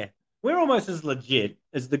 Yeah. We're almost as legit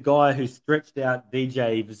as the guy who stretched out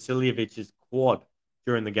DJ Vasiljevich's quad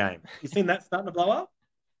during the game. You seen that starting to blow up?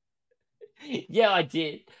 Yeah, I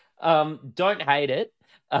did. Don't hate it.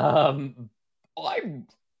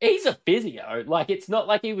 He's a physio. It's not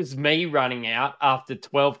like he was me running out after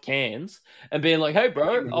 12 cans and being like, "Hey,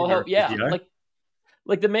 bro, I'll help you out."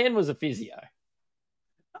 Like the man was a physio.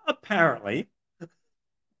 Apparently.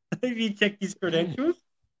 Have you checked his credentials?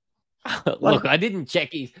 Look, I didn't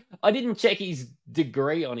check his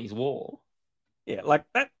degree on his wall. Yeah,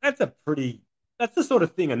 that's the sort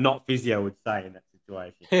of thing a not physio would say in that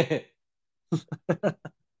situation.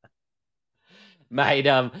 Mate,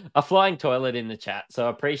 a flying toilet in the chat, so I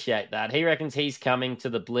appreciate that. He reckons he's coming to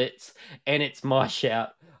the Blitz, and it's my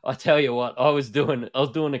shout. I tell you what, I was doing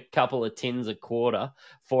a couple of tins a quarter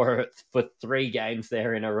for 3 games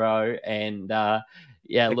there in a row, and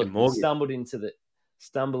stumbled into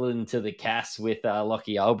the cast with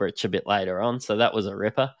Lockie Ulbrich a bit later on, so that was a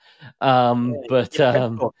ripper.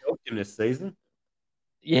 This season.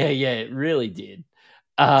 Yeah, it really did.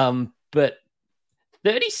 But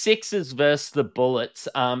 36ers versus the Bullets,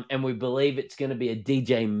 and we believe it's going to be a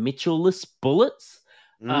DJ Mitchell-less Bullets.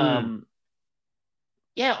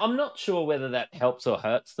 Yeah, I'm not sure whether that helps or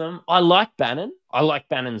hurts them. I like Bannon. I like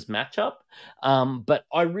Bannon's matchup. But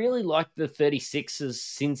I really like the 36ers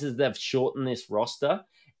since they've shortened this roster.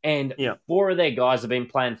 And 4 of their guys have been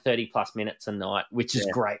playing 30-plus minutes a night, which is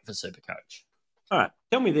great for Supercoach. All right,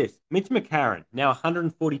 tell me this. Mitch McCarron, now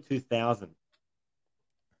 142,000.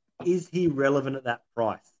 Is he relevant at that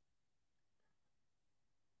price?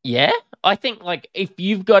 Yeah, I think if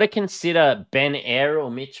you've got to consider Ben Ayre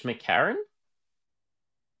or Mitch McCarron,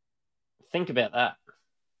 think about that.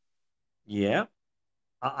 Yeah,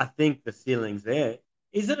 I think the ceiling's there.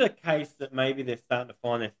 Is it a case that maybe they're starting to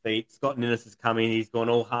find their feet? Scott Ninnis has come in, he's gone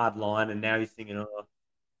all hard line, and now he's thinking,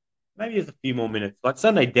 maybe there's a few more minutes. Like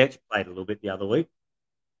Sunday Detch played a little bit the other week.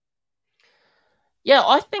 Yeah,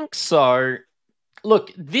 I think so.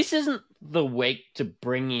 Look, this isn't the week to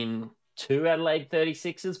bring in 2 Adelaide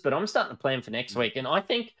 36ers, but I'm starting to plan for next week. And I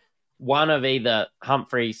think one of either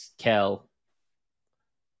Humphreys, Kell,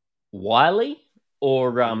 Wiley,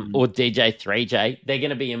 or DJ 3J, they're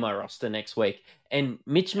going to be in my roster next week. And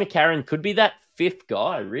Mitch McCarron could be that 5th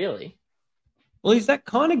guy, really. Well, he's that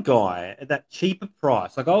kind of guy at that cheaper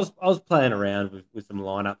price. I was playing around with some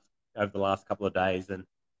lineups over the last couple of days, and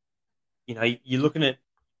you're looking at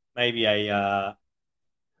maybe a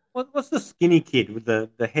what's the skinny kid with the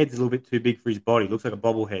head's a little bit too big for his body? Looks like a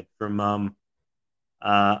bobblehead from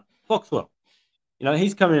Foxwell.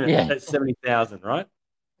 He's coming in at 70,000, right?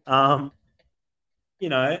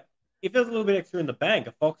 If there's a little bit extra in the bank,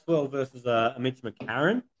 a Foxwell versus a Mitch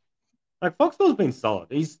McCarron, Foxwell's been solid.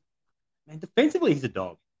 Defensively, he's a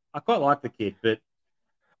dog. I quite like the kid, but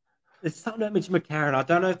there's something about Mitch McCarron. I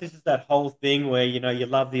don't know if this is that whole thing where, you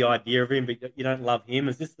love the idea of him, but you don't love him.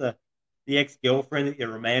 Is this the ex-girlfriend that you're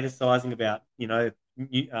romanticizing about,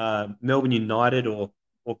 Melbourne United or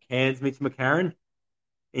Cairns Mitch McCarron?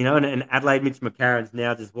 And Adelaide Mitch McCarron's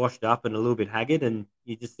now just washed up and a little bit haggard, and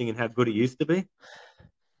you're just thinking how good it used to be.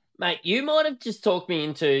 Mate, you might have just talked me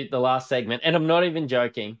into the last segment, and I'm not even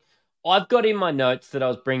joking. I've got in my notes that I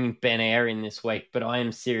was bringing Ben Ayre in this week, but I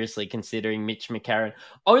am seriously considering Mitch McCarron,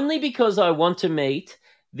 only because I want to meet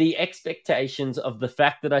the expectations of the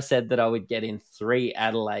fact that I said that I would get in 3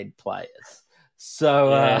 Adelaide players.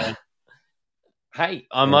 So, hey,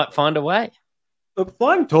 I might find a way. Look,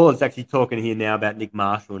 Flying Toilet's actually talking here now about Nick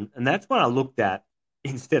Marshall, and that's one I looked at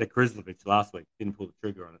instead of Krislovic last week. Didn't pull the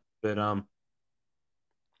trigger on it, but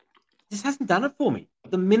just hasn't done it for me.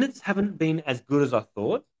 The minutes haven't been as good as I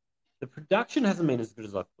thought. The production hasn't been as good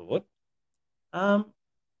as I thought.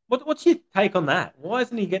 What's your take on that? Why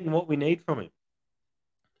isn't he getting what we need from him?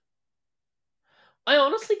 I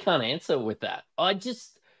honestly can't answer with that.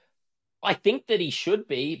 I think that he should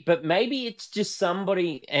be, but maybe it's just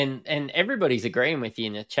somebody, and everybody's agreeing with you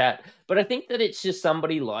in the chat, but I think that it's just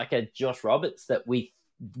somebody like a Josh Roberts that we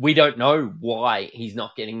don't know why he's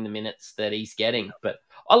not getting the minutes that he's getting. But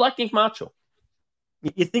I like Nick Marshall.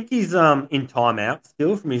 You think he's in timeout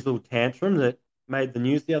still from his little tantrum that made the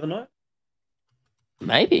news the other night?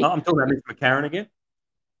 Maybe. I'm talking about Mitch McCarron again.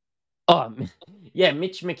 Oh, yeah,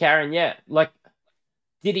 Mitch McCarron, yeah. Like,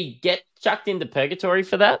 did he get chucked into purgatory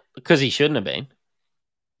for that? Because he shouldn't have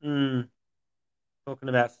been. Talking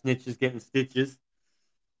about snitches getting stitches.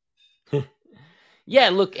 Yeah,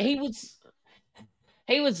 look, he was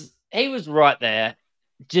right there,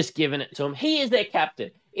 just giving it to him. He is their captain.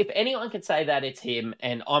 If anyone can say that, it's him,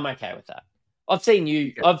 and I'm okay with that. I've seen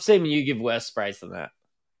you give worse sprays than that.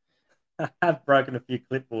 I've broken a few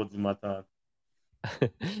clipboards in my time.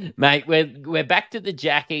 Mate, we're back to the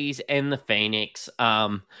Jackies and the Phoenix.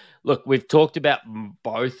 Look, we've talked about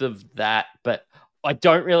both of that, but I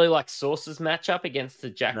don't really like Sauce's matchup against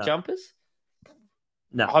the Jack Jumpers.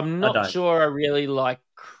 No, I'm not sure I really like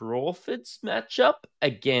Crawford's matchup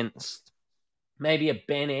against maybe a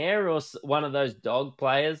Ben Air or one of those dog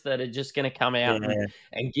players that are just going to come out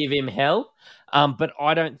and give him hell. But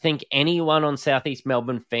I don't think anyone on Southeast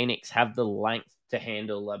Melbourne Phoenix have the length to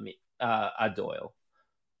handle a Doyle.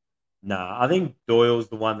 No, I think Doyle's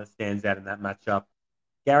the one that stands out in that matchup.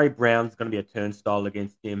 Gary Brown's going to be a turnstile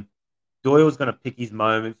against him. Doyle's going to pick his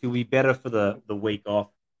moments. He'll be better for the week off.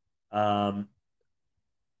 Yeah.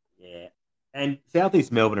 And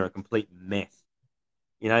Southeast Melbourne are a complete mess.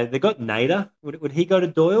 You know, they got Nader. Would he go to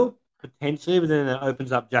Doyle? Potentially, but then it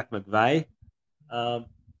opens up Jack McVeigh. I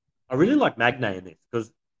really like Magnay in this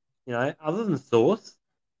because, you know, other than Sauce,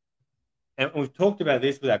 and we've talked about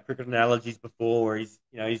this with our cricket analogies before, where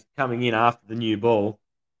he's coming in after the new ball.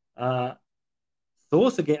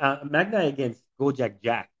 Sauce against Magnay against Gorjak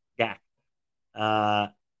Gak.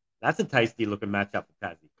 That's a tasty looking matchup for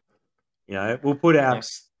Tassie. You know, we'll put our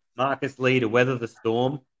Marcus Lee to weather the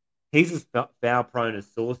storm. He's as foul prone as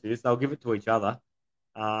Sauce is. They'll give it to each other.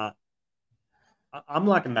 I'm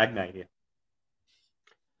liking Magnay here.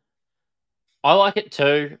 I like it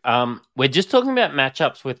too. We're just talking about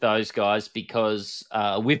matchups with those guys because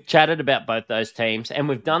we've chatted about both those teams, and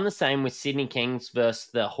we've done the same with Sydney Kings versus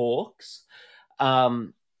the Hawks.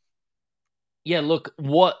 Yeah, look,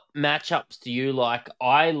 what matchups do you like?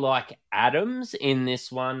 I like Adams in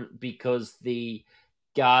this one because the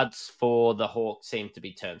guards for the Hawks seem to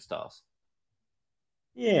be turnstiles.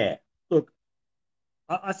 Yeah, look,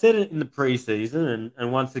 I said it in the preseason,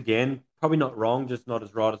 and once again, probably not wrong, just not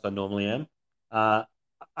as right as I normally am. I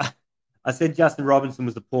said Justin Robinson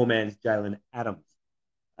was the poor man's Jalen Adams.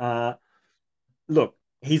 Look,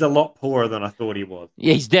 he's a lot poorer than I thought he was.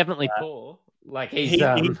 Yeah, he's definitely poor. Like he's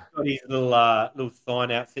got his little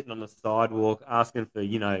sign out sitting on the sidewalk asking for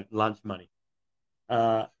lunch money.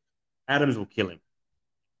 Adams will kill him.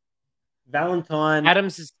 Valentine.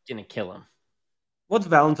 Adams is gonna kill him. What's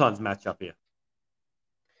Valentine's matchup here?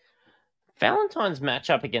 Valentine's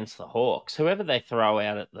matchup against the Hawks. Whoever they throw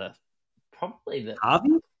out at probably the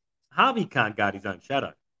Harvey. Harvey can't guard his own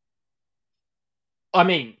shadow. I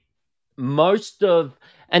mean,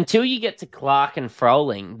 until you get to Clark and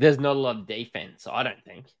Froling, there's not a lot of defense. I don't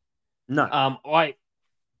think. No.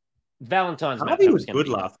 Valentine's Harvey matchup was good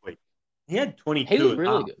last week. He had 22. He was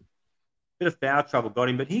really good. Bit of foul trouble got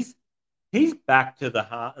him, but he's back to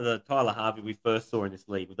the Tyler Harvey we first saw in this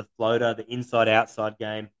league with the floater, the inside-outside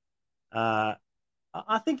game. I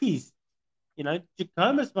think he's,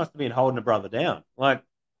 Jacobus must have been holding a brother down. Like,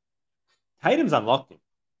 Tatum's unlocked him.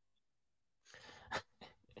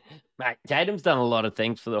 Mate, Tatum's done a lot of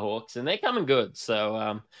things for the Hawks, and they're coming good.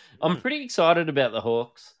 So I'm pretty excited about the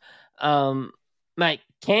Hawks. Mate,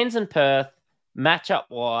 Cairns and Perth,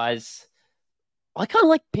 matchup-wise, I kind of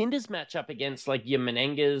like Pinder's matchup against like your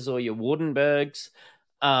Menengas or your Wardenbergs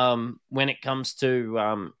when it comes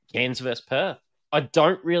to Cairns versus Perth. I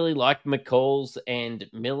don't really like McCall's and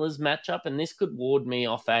Miller's matchup, and this could ward me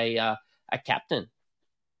off a captain.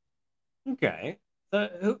 Okay.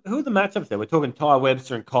 So who are the matchups there? We're talking Ty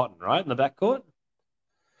Webster and Cotton, right, in the backcourt?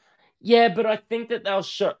 Yeah, but I think that they'll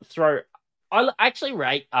throw... I actually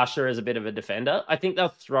rate Usher as a bit of a defender. I think they'll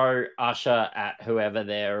throw Usher at whoever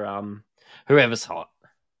they're... whoever's hot.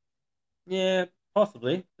 Yeah,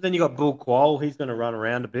 Possibly. But then you got Bull Quoll. He's going to run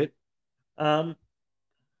around a bit.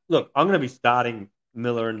 Look, I'm going to be starting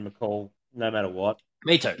Miller and McCall no matter what.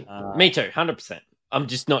 Me too. Me too, 100%. I'm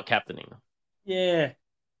just not captaining them. Yeah.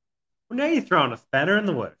 Well, now you're throwing a spanner in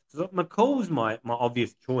the works. McCall's my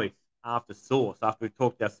obvious choice after Sauce, after we've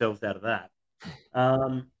talked ourselves out of that.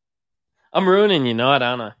 I'm ruining your night,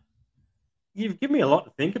 aren't I? You've given me a lot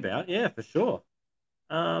to think about. Yeah, for sure.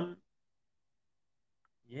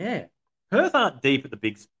 Yeah. Perth aren't deep at the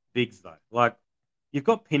bigs, though. Like, you've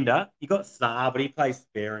got Pinder, you've got Saar, but he plays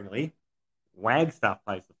sparingly. Wagstaff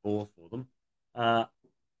plays the fourth for them. But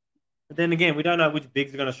then again, we don't know which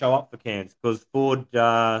bigs are going to show up for Cairns because Ford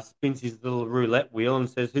spins his little roulette wheel and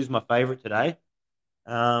says, who's my favourite today?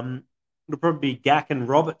 It'll probably be Gack and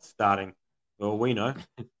Roberts starting. Well, we know.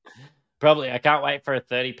 Probably. I can't wait for a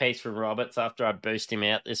 30-piece from Roberts after I boost him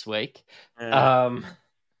out this week. Yeah,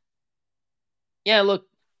 look,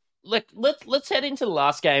 let's head into the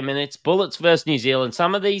last game, and it's Bullets versus New Zealand.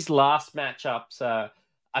 Some of these last matchups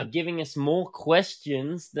are giving us more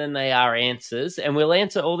questions than they are answers, and we'll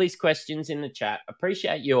answer all these questions in the chat.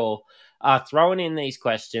 Appreciate you all throwing in these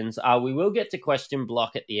questions. We will get to question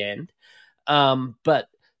block at the end, but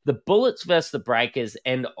the Bullets versus the Breakers,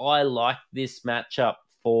 and I like this matchup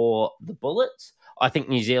for the Bullets. I think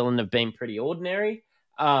New Zealand have been pretty ordinary.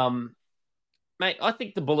 Mate, I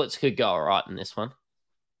think the Bullets could go all right in this one.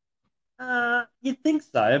 You'd think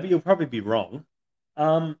so, but you'll probably be wrong.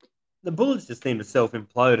 The Bullets just seem to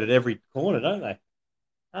self-implode at every corner, don't they?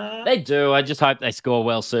 They do. I just hope they score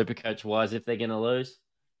well Supercoach-wise if they're going to lose.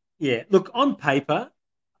 Yeah, look, on paper,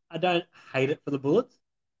 I don't hate it for the Bullets.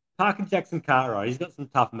 Parker Jackson-Cartwright, he's got some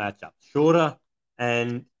tough matchups. Shorter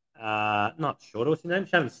and, not Shorter, what's his name?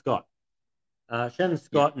 Shannon Scott. Shannon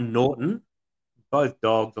Scott and Norton, both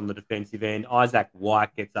dogs on the defensive end. Isaac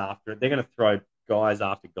White gets after it. They're going to throw guys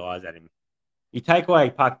after guys at him. You take away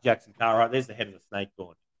Parker Jackson-Cartwright, there's the head of the snake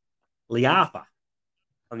gone. Liafa,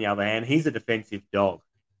 on the other hand, he's a defensive dog.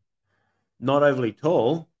 Not overly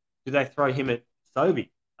tall. Do they throw him at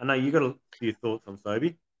Sobey? I know you got a few thoughts on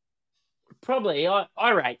Sobey. Probably. I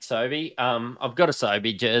rate Sobey. I've got a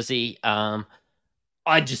Sobey jersey. I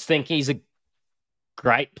just think he's a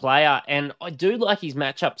great player, and I do like his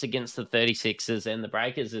matchups against the 36ers and the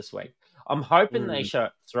Breakers this week. I'm hoping they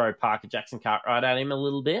throw Parker Jackson-Cartwright at him a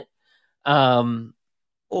little bit. Yeah,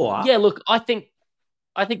 look, I think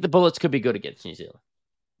the Bullets could be good against New Zealand.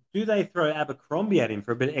 Do they throw Abercrombie at him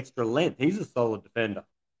for a bit of extra length? He's a solid defender.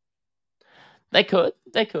 They could.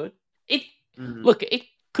 Look, it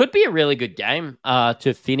could be a really good game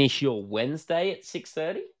to finish your Wednesday at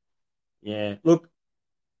 6:30. Yeah, look,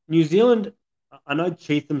 New Zealand, I know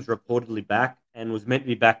Cheatham's reportedly back and was meant to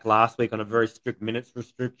be back last week on a very strict minutes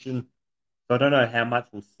restriction. So I don't know how much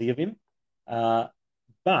we'll see of him.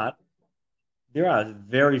 But there are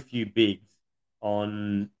very few bigs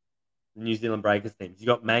on the New Zealand Breakers teams. You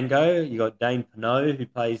got Mango, you got Dane Pinot, who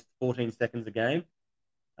plays 14 seconds a game.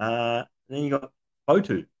 And then you got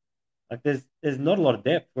Fotu. Like there's not a lot of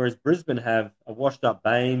depth, whereas Brisbane have a washed up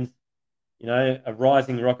Baines, a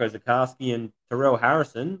rising Rocco Zikarsky and Terrell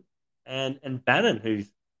Harrison and Bannon,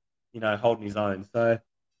 who's, holding his own. So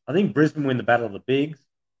I think Brisbane win the battle of the bigs.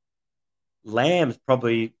 Lamb's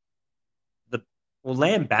probably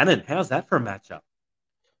Lamb Bannon. How's that for a matchup?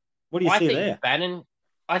 What do you see there?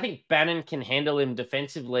 I think Bannon can handle him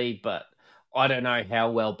defensively, but I don't know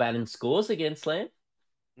how well Bannon scores against Lamb.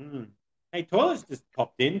 Hey, Toilet's just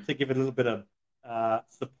popped in to give it a little bit of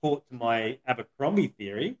support to my Abercrombie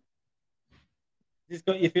theory. This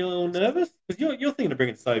got you feeling a little nervous? Because you're thinking of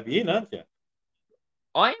bringing Sobey in, aren't you?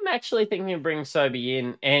 I am actually thinking of bringing Sobey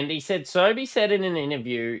in, and Sobey said in an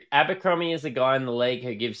interview, Abercrombie is the guy in the league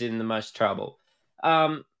who gives him the most trouble.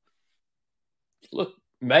 Look,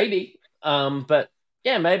 maybe, but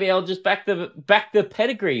yeah, maybe I'll just back the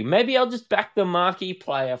pedigree. Maybe I'll just back the marquee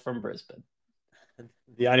player from Brisbane.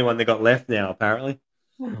 The only one they got left now, apparently.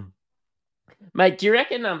 Mate, do you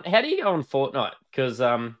reckon? How do you go on Fortnite? Because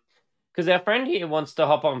our friend here wants to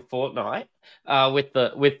hop on Fortnite with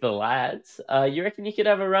the lads. You reckon you could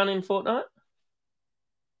have a run in Fortnite?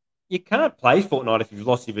 You can't play Fortnite if you've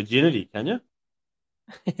lost your virginity, can you?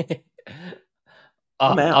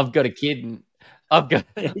 I've got a kid. And I've got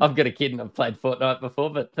a kid, and I've played Fortnite before.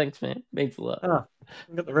 But thanks, man. Means a lot.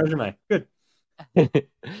 I've got the resume. Good,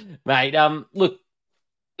 mate. Look,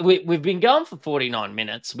 we've been going for 49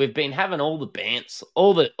 minutes. We've been having all the bants,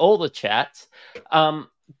 all the chats.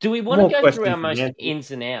 Do we want to go through our most ins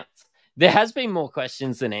and outs? There has been more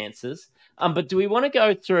questions than answers. But do we want to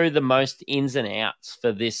go through the most ins and outs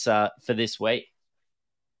for this week?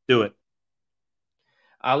 Do it.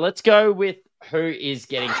 Let's go with who is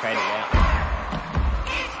getting traded out.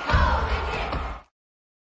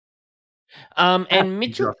 And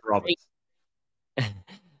Mitchell, Josh Roberts.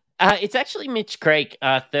 it's actually Mitch Creek,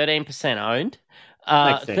 13% owned.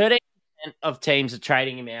 Makes sense. 13% of teams are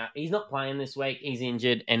trading him out. He's not playing this week. He's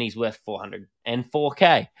injured, and he's worth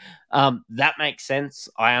 404K. That makes sense.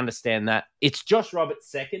 I understand that. It's Josh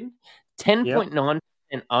Roberts second, 10.9%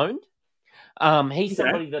 owned. He's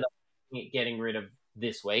somebody that I'm getting rid of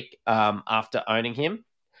this week after owning him.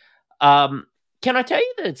 Can I tell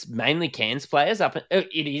you that it's mainly Cairns players up?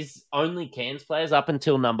 It is only Cairns players up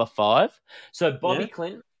until number 5. So Bobby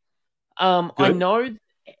Clinton. I know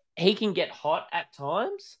he can get hot at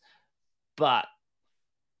times, but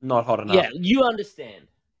not hot enough. Yeah, you understand.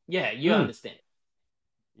 Yeah, you understand.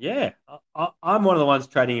 Yeah, I'm one of the ones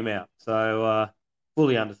trading him out, so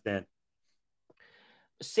fully understand.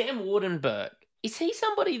 Sam Wardenberg, is he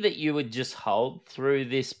somebody that you would just hold through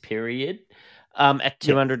this period at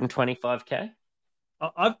 225K?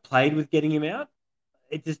 I've played with getting him out.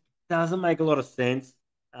 It just doesn't make a lot of sense.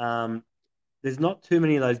 There's not too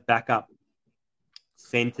many of those backup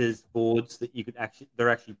centers, forwards that they're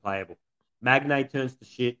actually playable. Magnay turns to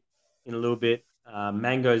shit in a little bit.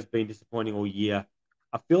 Mango's been disappointing all year.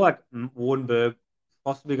 I feel like Wardenberg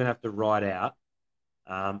possibly going to have to ride out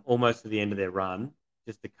almost to the end of their run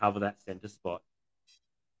just to cover that center spot.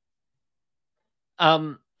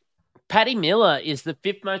 Paddy Miller is the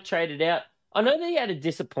 5th most traded out. I know that he had a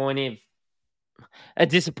disappointing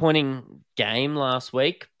game last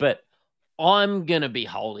week, but I'm going to be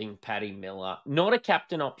holding Paddy Miller. Not a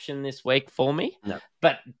captain option this week for me,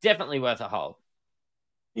 but definitely worth a hold.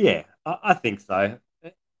 Yeah, I think so.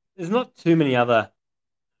 There's not too many other...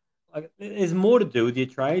 there's more to do with your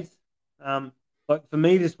trades. But for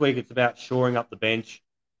me this week, it's about shoring up the bench,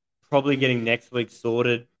 probably getting next week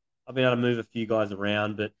sorted. I've been able to move a few guys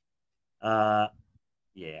around, but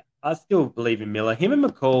I still believe in Miller. Him and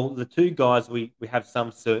McCall, the two guys we have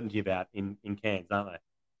some certainty about in Cairns, aren't they?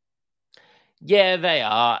 Yeah, they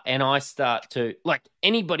are. And I start to, like,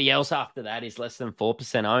 anybody else after that is less than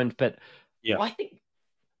 4% owned. But I think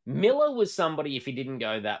Miller was somebody, if he didn't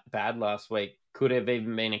go that bad last week, could have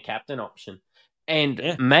even been a captain option.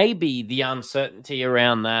 And maybe the uncertainty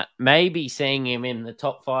around that, maybe seeing him in the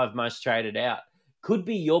top 5 most traded out, could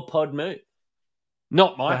be your pod move.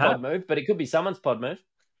 Not my pod move, but it could be someone's pod move.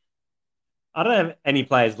 I don't have any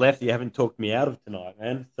players left that you haven't talked me out of tonight,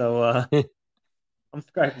 man. So I'm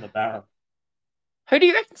scraping the barrel. Who do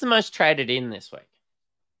you reckon's the most traded in this week?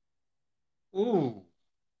 Ooh.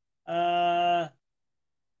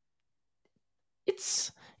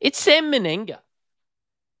 It's Sam Meninga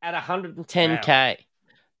at 110K. Wow.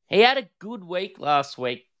 He had a good week last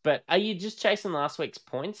week, but are you just chasing last week's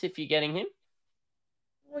points if you're getting him?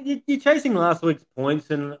 Well, you're chasing last week's points,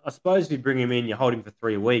 and I suppose if you bring him in, you hold him for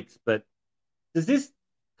 3 weeks. But does this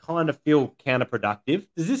kind of feel counterproductive?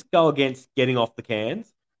 Does this go against getting off the cans?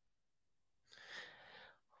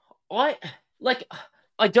 I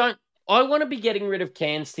want to be getting rid of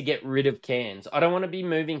cans to get rid of cans. I don't want to be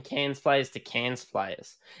moving cans players to cans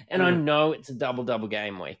players. And I know it's a double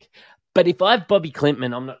game week. But if I have Bobby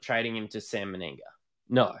Clinton, I'm not trading him to Sam Meninga.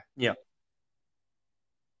 No. Yeah.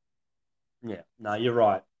 Yeah. No, you're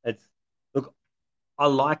right. Look, I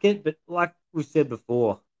like it, but like we said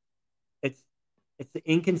before, it's the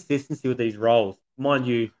inconsistency with these roles. Mind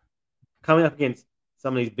you, coming up against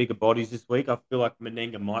some of these bigger bodies this week, I feel like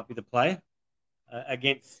Meninga might be the player.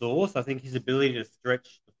 Against Source, I think his ability to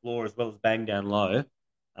stretch the floor as well as bang down low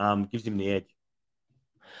gives him the edge.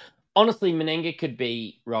 Honestly, Meninga could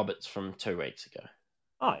be Roberts from 2 weeks ago.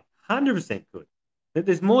 Oh, 100% could.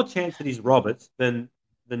 There's more chance that he's Roberts than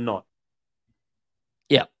not.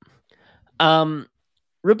 Yeah.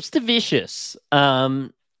 Roops to Vicious.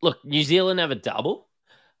 Look, New Zealand have a double.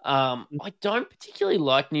 I don't particularly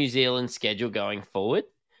like New Zealand's schedule going forward.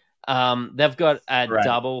 They've got a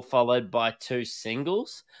double followed by 2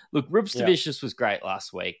 singles. Look, Roops to Vicious was great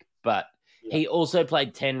last week, but he also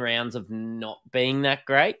played 10 rounds of not being that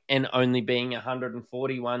great and only being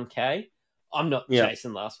 141K. I'm not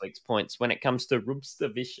chasing last week's points when it comes to Roops to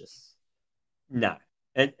Vicious. No,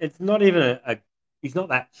 it's not even he's not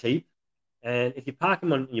that cheap. And if you park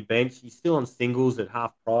him on your bench, he's still on singles at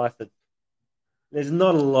half price. There's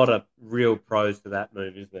not a lot of real pros to that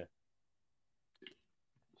move, is there?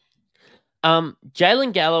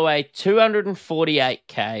 Jalen Galloway,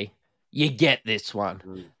 248K. You get this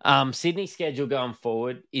one. Sydney's schedule going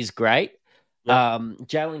forward is great. Yep.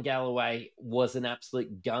 Jalen Galloway was an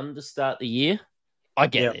absolute gun to start the year. I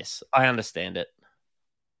get this. I understand it.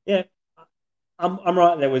 Yeah, I'm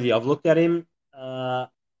right there with you. I've looked at him.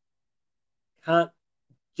 Can't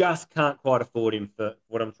quite afford him for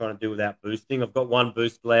what I'm trying to do without boosting. I've got 1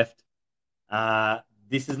 boost left.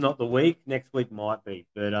 this is not the week. Next week might be.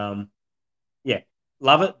 But, yeah,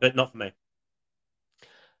 love it, but not for me.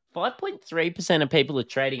 5.3% of people are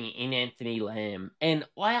trading in Anthony Lamb. And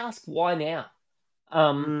I ask, why now?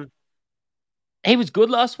 He was good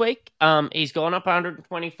last week. He's gone up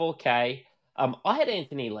 124K. I had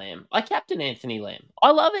Anthony Lamb. I captain Anthony Lamb.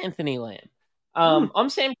 I love Anthony Lamb. I'm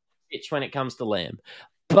Sam Fitch when it comes to Lamb.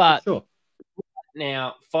 But Sure.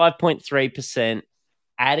 now, 5.3%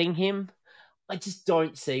 adding him, I just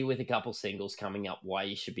don't see with a couple singles coming up why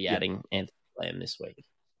you should be adding Anthony Lamb this week.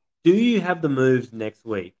 Do you have the moves next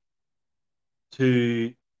week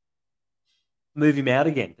to move him out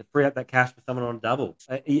again, to free up that cash for someone on double?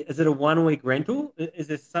 Is it a 1 week rental? Is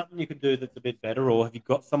there something you could do that's a bit better, or have you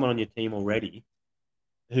got someone on your team already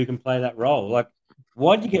who can play that role? Like,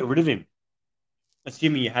 why did you get rid of him?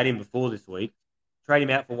 Assuming you had him before this week, trade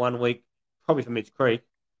him out for 1 week, probably for Mitch Creek.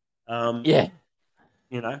 Yeah.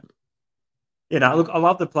 Look, I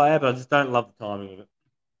love the player, but I just don't love the timing of it.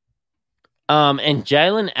 And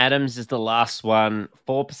Jalen Adams is the last one.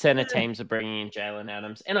 4% of teams are bringing in Jalen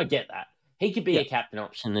Adams, and I get that. He could be a captain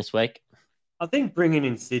option this week. I think bringing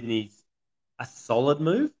in Sydney's a solid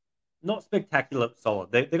move. Not spectacular, but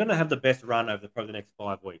solid. They're going to have the best run over probably the next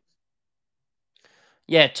 5 weeks.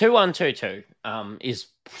 Yeah, 2-1-2-2 is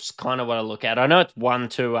kind of what I look at. I know it's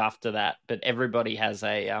 1-2 after that, but everybody has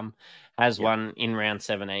one in round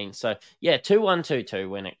 17. So, yeah, 2-1-2-2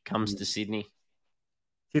 when it comes to Sydney.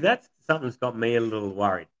 See, that's something that's got me a little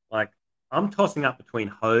worried. Like, I'm tossing up between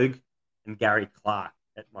Hogue and Gary Clark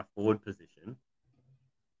at my forward position.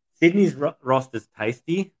 Sydney's roster's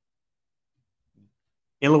tasty.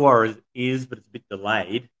 Illawarra is, but it's a bit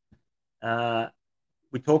delayed.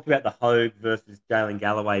 We talked about the Hogue versus Jalen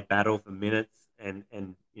Galloway battle for minutes and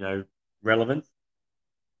relevance.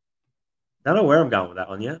 Don't know where I'm going with that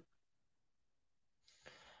one yet.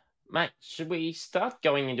 Mate, should we start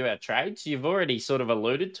going into our trades? You've already sort of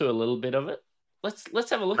alluded to a little bit of it. Let's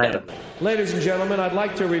have a look at it. Ladies and gentlemen, I'd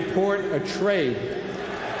like to report a trade.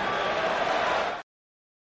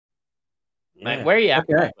 Mate, where are you at?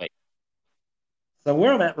 Okay. So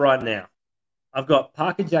where I'm at right now, I've got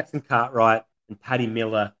Parker Jackson Cartwright and Paddy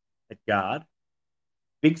Miller at guard,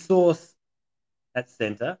 Big Sauce at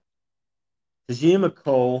centre, Tajir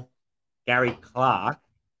McCall, Gary Clark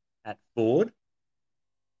at forward,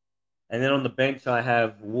 and then on the bench I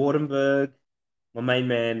have Wardenberg, my main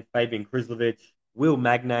man Fabian Krislovic, Will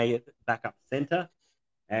Magnay at backup centre,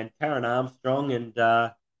 and Taron Armstrong and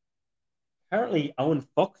apparently Owen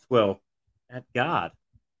Foxwell at guard.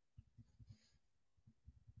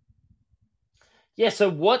 Yeah, so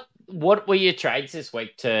what were your trades this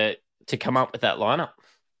week to come up with that lineup?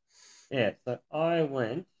 Yeah, so I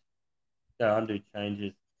went, so undo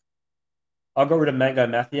changes. I got rid of Mango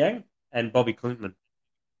Mathiang and Bobby Clintman.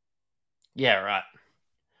 Yeah, right.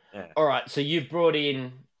 Yeah. All right, so you've brought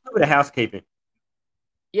in A bit of housekeeping.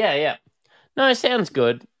 Yeah. No, sounds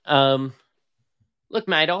good. Look,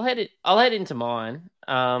 mate, I'll head into mine.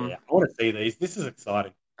 I want to see these. This is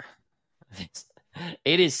exciting.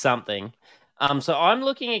 It is something. So I'm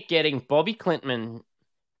looking at getting Bobby Clintman,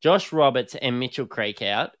 Josh Roberts, and Mitchell Creek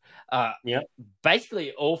out.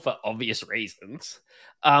 Basically all for obvious reasons.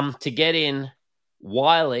 To get in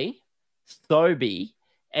Wiley, Sobey,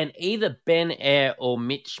 and either Ben Eyre or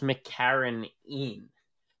Mitch McCarron in.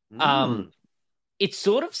 It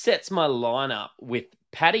sort of sets my lineup with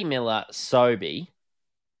Paddy Miller, Sobey,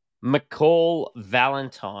 McCall,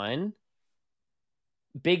 Valentine,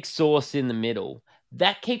 Big Sauce in the middle.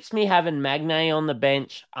 That keeps me having Magnay on the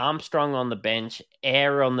bench, Armstrong on the bench,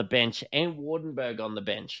 Eyre on the bench, and Wardenberg on the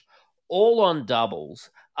bench, all on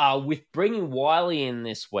doubles, with bringing Wiley in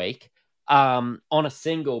this week on a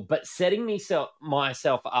single, but setting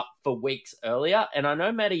myself up for weeks earlier. And I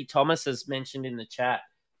know Matty Thomas has mentioned in the chat,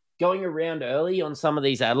 going around early on some of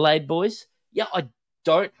these Adelaide boys. Yeah, I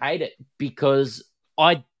don't hate it because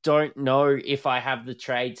I don't know if I have the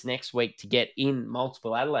trades next week to get in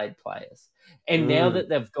multiple Adelaide players. And now that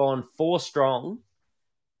they've gone 4 strong,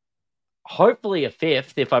 hopefully a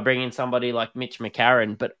 5th if I bring in somebody like Mitch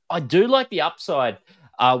McCarron. But I do like the upside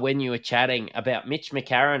when you were chatting about Mitch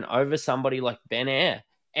McCarron over somebody like Ben Eyre.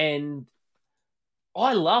 And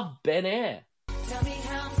I love Ben Eyre.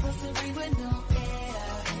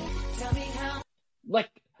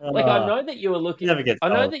 I know that you were looking. I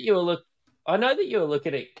know that you were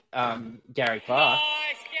looking at Gary Clark.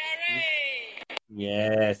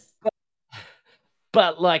 Yes.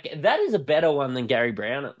 But that is a better one than Gary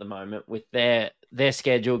Brown at the moment with their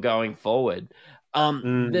schedule going forward.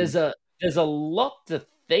 There's a lot to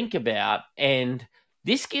think about, and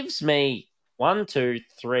this gives me 1, 2,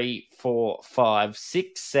 3, 4, 5,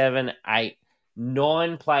 6, 7, 8,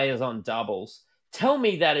 9 players on doubles. Tell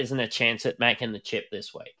me that isn't a chance at making the chip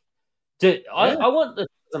this week. I want the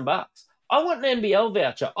 $1,000. I want an NBL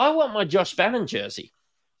voucher. I want my Josh Bannon jersey.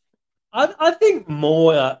 I think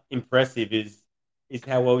more impressive is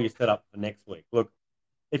how well you set up for next week. Look,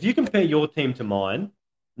 if you compare your team to mine,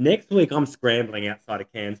 next week I'm scrambling outside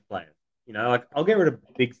of Cairns players. You know, like I'll get rid of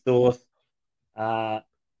Big Sauce and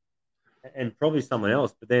probably someone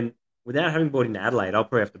else. But then without having bought in Adelaide, I'll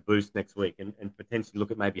probably have to boost next week and potentially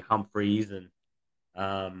look at maybe Humphreys and,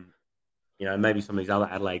 you know, maybe some of these other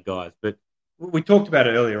Adelaide guys. But we talked about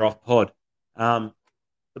it earlier off pod. The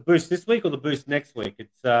boost this week or the boost next week?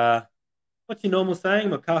 It's what's your normal saying?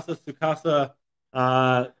 Makasa Sukasa,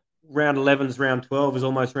 round 11 is round 12 is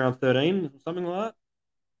almost round 13, something like that.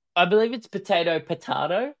 I believe it's potato.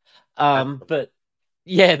 But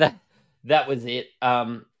yeah, that was it.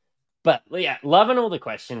 But yeah, loving all the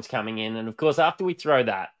questions coming in, and of course, after we throw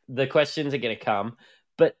that, the questions are going to come.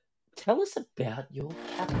 But tell us about your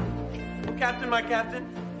captain. Go captain, my captain.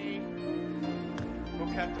 Go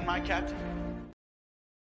captain, my captain.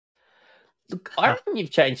 Look, I reckon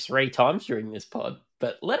you've changed 3 times during this pod,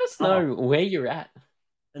 but let us know where you're at.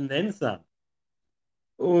 And then some.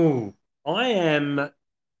 Ooh, I am.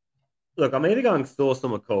 Look, I'm either going Sauce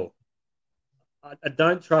or McCall. I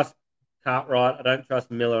don't trust Cartwright. I don't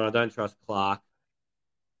trust Miller. I don't trust Clark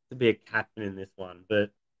to be a captain in this one.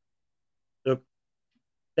 But look,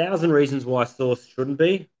 1,000 reasons why Sauce shouldn't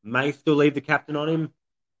be. May still leave the captain on him.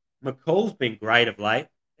 McCall's been great of late,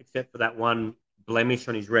 except for that one blemish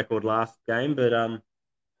on his record last game. But I'm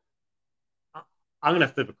going to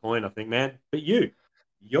flip a coin, I think, man. But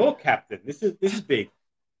you're captain. This is big.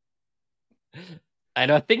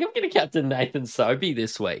 And I think I'm going to captain Nathan Sobey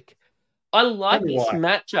this week. I like his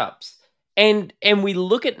matchups. And we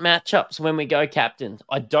look at matchups when we go captains.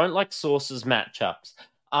 I don't like Sauce's matchups.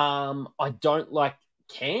 I don't like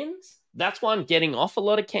Cairns. That's why I'm getting off a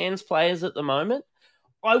lot of Cairns players at the moment.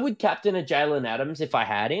 I would captain a Jalen Adams if I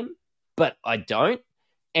had him, but I don't.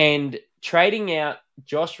 And trading out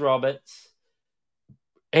Josh Roberts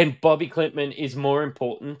and Bobby Clintman is more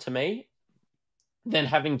important to me than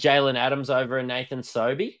having Jalen Adams over a Nathan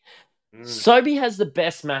Sobey. Sobey has the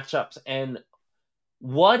best matchups, and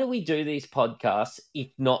why do we do these podcasts if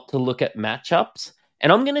not to look at matchups?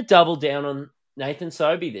 And I'm going to double down on Nathan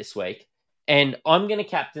Sobey this week, and I'm going to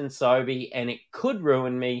captain Sobey, and it could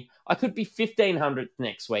ruin me. I could be 1,500th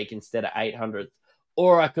next week instead of 800th,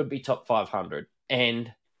 or I could be top 500,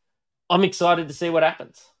 and I'm excited to see what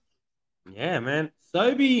happens. Yeah, man.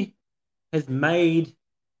 Sobey has made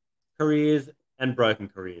careers and broken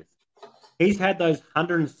careers. He's had those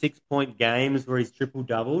 106-point games where he's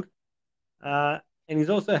triple-doubled, and he's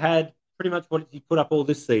also had pretty much what he put up all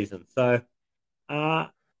this season. So,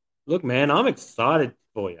 look, man, I'm excited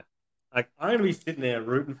for you. Like, I'm going to be sitting there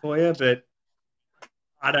rooting for you, but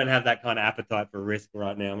I don't have that kind of appetite for risk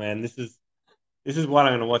right now, man. This is what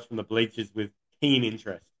I'm going to watch from the bleachers with keen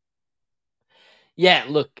interest. Yeah,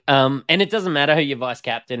 look, and it doesn't matter who your vice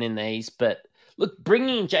captain in these, but look,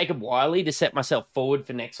 bringing in Jacob Wiley to set myself forward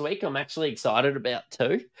for next week, I'm actually excited about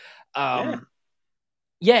too.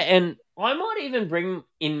 Yeah, and I might even bring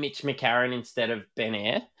in Mitch McCarron instead of Ben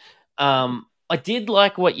Ayre. I did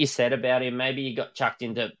like what you said about him. Maybe he got chucked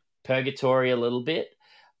into purgatory a little bit.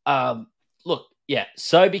 Look, yeah,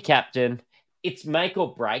 Sobey captain. It's make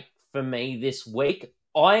or break for me this week.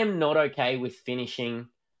 I am not okay with finishing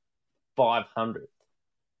 500.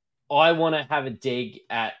 I want to have a dig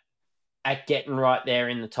at getting right there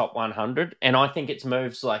in the top 100, and I think it's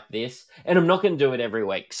moves like this, and I'm not going to do it every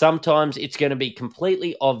week. Sometimes it's going to be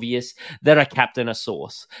completely obvious that I captain a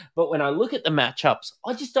Sauce, but when I look at the matchups,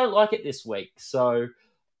 I just don't like it this week. So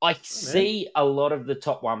I see a lot of the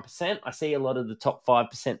top 1%. I see a lot of the top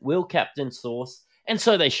 5% will captain Sauce, and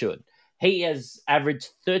so they should. He has averaged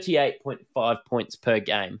 38.5 points per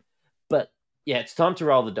game. But yeah, it's time to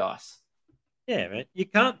roll the dice. Yeah, man. You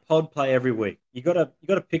can't pod play every week. You gotta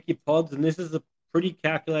pick your pods, and this is a pretty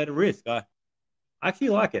calculated risk. I actually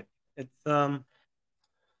like it. It's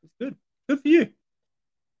good. Good for you.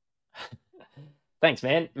 Thanks,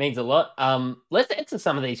 man. Means a lot. Let's answer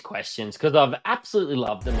some of these questions because I've absolutely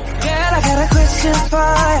loved them all. Girl, I got a question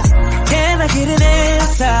for you. Can I get an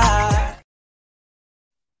answer?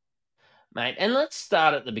 Mate, and let's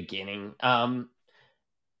start at the beginning.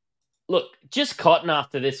 Look, just Cotton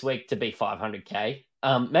after this week to be 500K.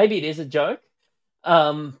 Maybe it is a joke.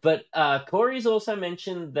 But Corey's also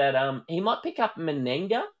mentioned that he might pick up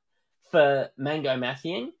Menenga for Mango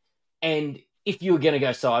Mathiang. And if you were going to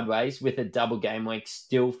go sideways with a double game week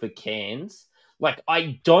still for Cairns, like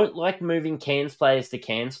I don't like moving Cairns players to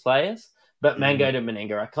Cairns players, but Mango to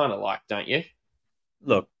Menenga I kind of like, don't you?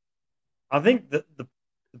 look, I think the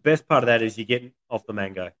best part of that is you're getting off the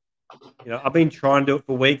mango. I've been trying to do it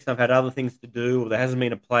for weeks. I've had other things to do, or there hasn't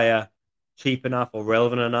been a player cheap enough or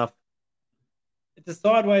relevant enough. It's a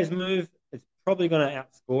sideways move. It's probably going to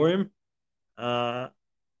outscore him.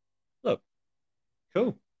 Look,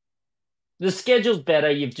 cool. The schedule's better.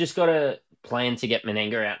 You've just got to plan to get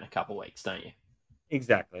Menenga out in a couple of weeks, don't you?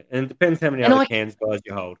 Exactly. And it depends how many other Cairns guys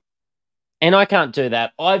you hold. And I can't do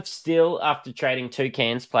that. I've still, after trading 2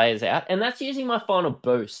 Cairns players out, and that's using my final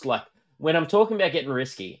boost. Like, when I'm talking about getting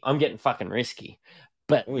risky, I'm getting fucking risky.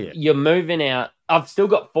 But you're moving out. I've still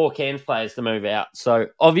got 4 Cairns players to move out. So,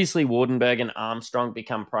 obviously, Wardenberg and Armstrong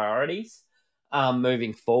become priorities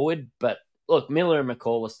moving forward. But, look, Miller and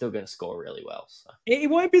McCall are still going to score really well. So. It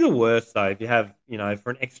won't be the worst, though, if you have, for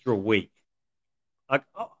an extra week. Like,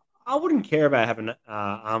 I wouldn't care about having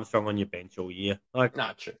Armstrong on your bench all year. Like,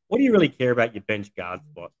 not true. What do you really care about your bench guard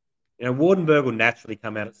spot? Wardenberg will naturally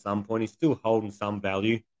come out at some point. He's still holding some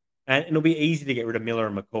value. And it'll be easy to get rid of Miller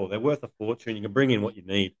and McCall. They're worth a fortune. You can bring in what you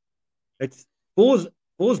need. It's four's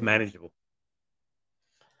manageable.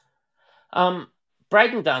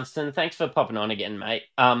 Braden Dunstan, thanks for popping on again, mate.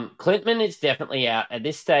 Clintman is definitely out at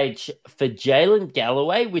this stage for Jalen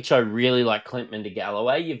Galloway, which I really like Clintman to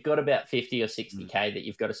Galloway. You've got about 50 or 60K that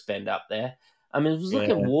you've got to spend up there. I was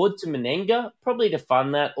looking at Ward to Menenga, probably to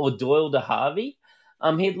fund that, or Doyle to Harvey.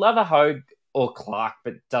 He'd love a Hogue or Clark,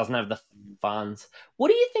 but doesn't have the funds. What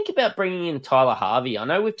do you think about bringing in Tyler Harvey? I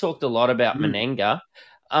know we've talked a lot about Menenga,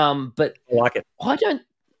 but I like it.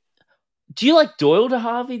 Do you like Doyle to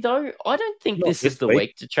Harvey, though? I don't think this is the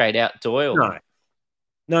week to trade out Doyle.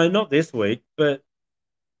 No, not this week, but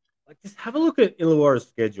just have a look at Illawarra's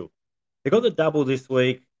schedule. They got the double this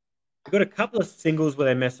week. They've got a couple of singles where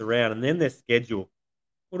they mess around, and then their schedule.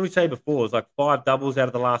 What did we say before? It was like 5 doubles out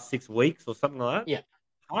of the last 6 weeks or something like that. Yeah.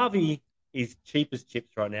 Harvey is cheap as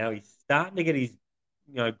chips right now. He's starting to get his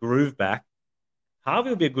groove back. Harvey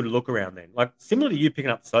will be a good look around then. Like similar to you picking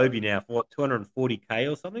up Sobey now for 240K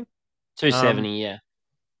or something? 270, yeah.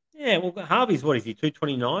 Yeah, well, Harvey's what is he,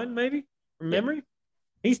 229 maybe from memory?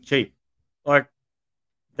 He's cheap. Like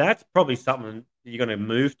that's probably something that you're going to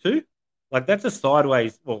move to. Like that's a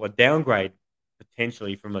sideways, a downgrade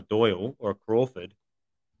potentially from a Doyle or a Crawford.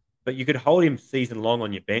 But you could hold him season long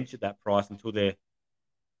on your bench at that price until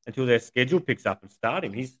their schedule picks up and start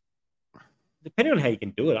him. He's depending on how you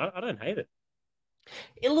can do it. I don't hate it.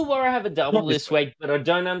 Illawarra have a double this week, but I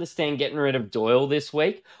don't understand getting rid of Doyle this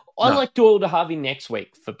week. I like Doyle to Harvey next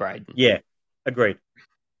week for Braden. Yeah, agreed.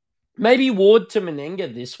 Maybe Ward to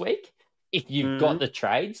Menenga this week if you've got the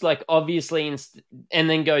trades. Like obviously, and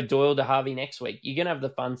then go Doyle to Harvey next week. You're gonna have the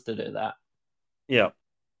funds to do that. Yeah.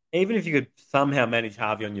 Even if you could somehow manage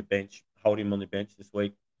Harvey on your bench, hold him on the bench this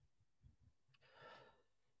week.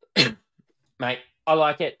 Mate, I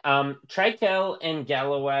like it. Traykel and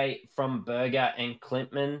Galloway from Berger and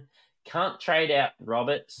Clintman. Can't trade out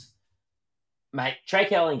Roberts. Mate,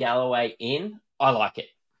 Traykel and Galloway in. I like it.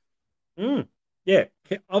 Yeah.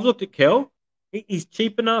 I've looked at Kel. He's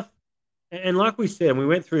cheap enough. And like we said, we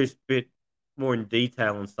went through this bit more in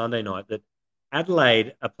detail on Sunday night, that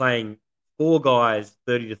Adelaide are playing 4 guys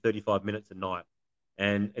 30 to 35 minutes a night.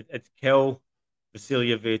 And it's Kel,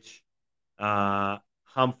 Vasiljevic,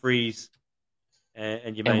 Humphreys,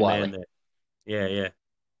 and your main man there. Yeah.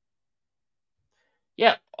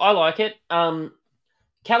 Yeah, I like it.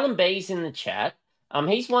 Callum B's in the chat.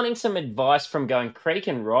 He's wanting some advice from going Creek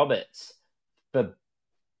and Roberts for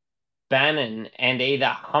Bannon and either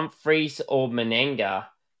Humphreys or Menenga.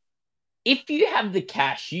 If you have the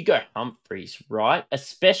cash, you go Humphreys, right?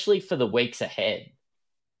 Especially for the weeks ahead.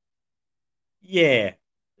 Yeah.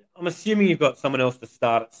 I'm assuming you've got someone else to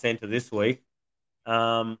start at centre this week.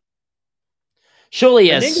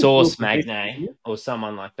 Surely as Sauce Magne or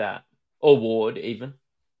someone like that. Or Ward, even.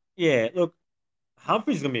 Yeah, look,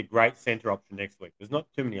 Humphrey's going to be a great centre option next week. There's not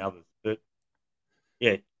too many others. But,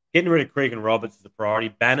 yeah, getting rid of Creek and Roberts is a priority.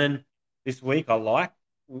 Bannon this week, I like.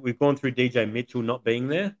 We've gone through DJ Mitchell not being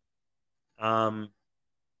there. Bannon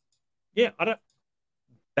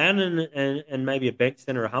and maybe a bench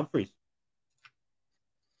centre of Humphreys.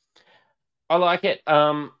 I like it.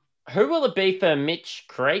 Who will it be for Mitch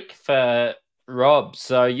Creek for Rob?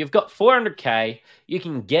 So you've got 400K. You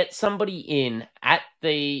can get somebody in at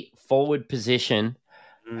the forward position.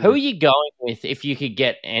 Who are you going with if you could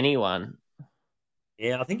get anyone?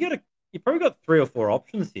 Yeah, I think you probably got 3 or 4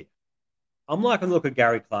 options here. I'm liking to look at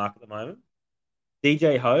Gary Clark at the moment.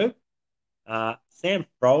 DJ Hogue. Sam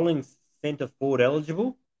Froling's centre forward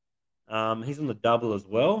eligible. He's on the double as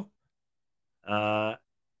well.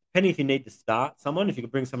 Depending if you need to start someone, if you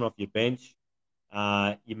could bring someone off your bench,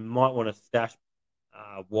 you might want to stash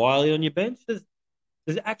Wiley on your bench. There's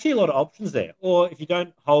actually a lot of options there. Or if you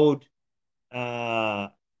don't hold Taj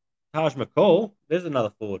McCall, there's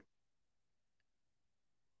another forward.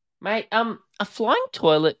 Mate, a flying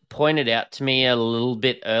toilet pointed out to me a little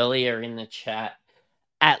bit earlier in the chat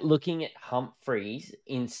at looking at Humphreys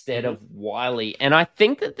instead of Wiley. And I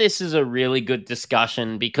think that this is a really good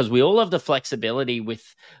discussion because we all have the flexibility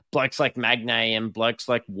with blokes like Magnay and blokes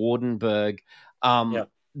like Wardenberg,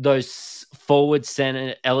 those forward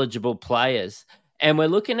center eligible players. And we're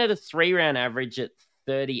looking at a 3-round average at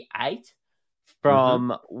 38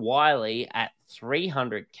 from Wiley at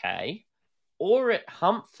 300K, or at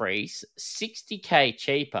Humphreys 60K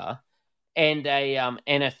cheaper, and a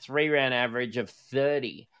 3-round average of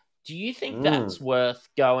 30. Do you think that's worth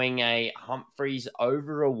going a Humphreys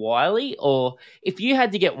over a Wiley? Or if you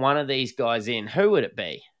had to get one of these guys in, who would it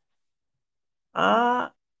be?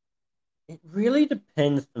 It really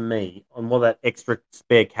depends for me on what that extra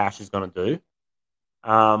spare cash is going to do.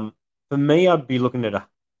 For me, I'd be looking at a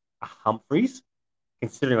Humphreys,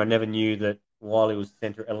 considering I never knew that Wiley was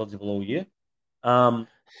centre eligible all year.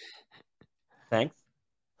 Thanks.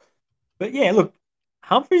 But yeah, look,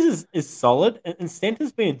 Humphreys is solid, and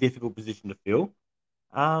centre's been a difficult position to fill.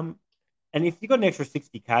 And if you've got an extra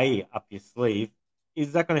 60K up your sleeve,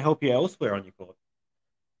 is that going to help you elsewhere on your court?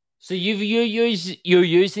 So you're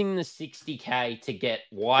using the 60K to get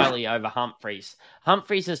Wiley over Humphreys.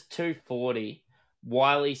 Humphreys is 240,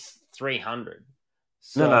 Wiley's 300.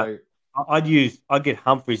 So No. I'd get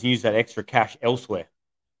Humphreys and use that extra cash elsewhere.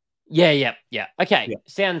 Yeah. Okay,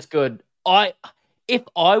 sounds good. If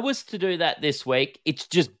I was to do that this week, it's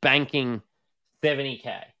just banking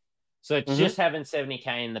 70K. So it's just having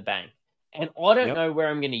 70K in the bank. And I don't know where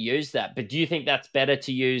I'm going to use that, but do you think that's better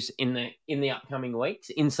to use in the upcoming weeks,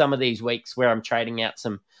 in some of these weeks where I'm trading out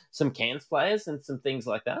some Cairns players and some things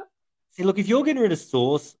like that? See, look, if you're getting rid of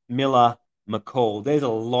Sauce, Miller, McCall, there's a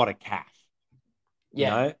lot of cash.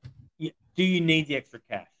 Yeah. Do you need the extra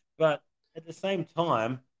cash? But at the same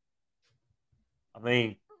time, I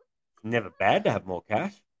mean, it's never bad to have more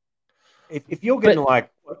cash. If you're getting what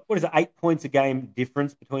is it, 8 points a game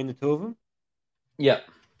difference between the two of them? Yeah.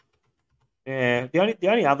 Yeah. The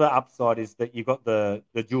only other upside is that you've got the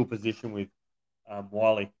dual position with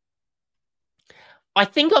Wiley. I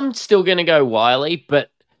think I'm still going to go Wiley, but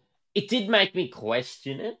it did make me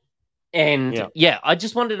question it. And I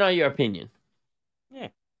just wanted to know your opinion. Yeah.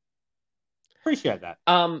 Appreciate that.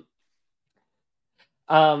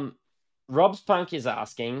 Rob's Punk is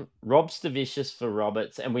asking, Rob's the vicious for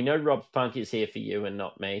Roberts, and we know Rob's Punk is here for you and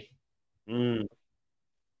not me. No.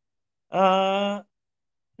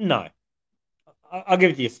 I'll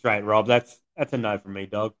give it to you straight, Rob. That's a no from me,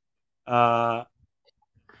 dog. Yeah.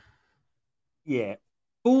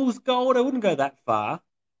 Fool's gold, I wouldn't go that far.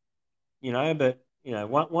 But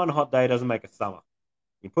one hot day doesn't make a summer.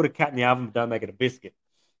 You put a cat in the oven, but don't make it a biscuit.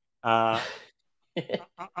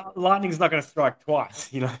 Lightning's not going to strike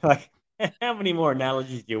twice. Like, how many more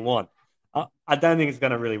analogies do you want? I don't think it's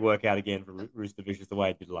going to really work out again for Rooster Vicious the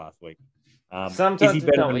way it did last week. Sometimes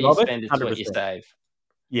it's not what you spend, it's what you save.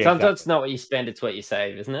 Yeah, sometimes it's not what you spend, it's what you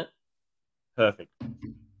save, isn't it? Perfect.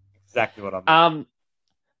 Exactly what I mean.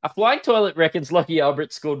 A flying toilet reckons Lockie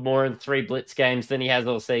Albert scored more in 3 blitz games than he has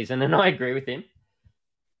all season, and I agree with him.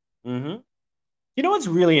 You know what's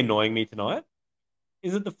really annoying me tonight?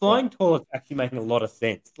 Is that the flying toilet's actually making a lot of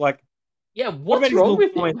sense. Like, what's wrong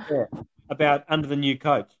with him? About under the new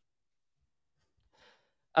coach?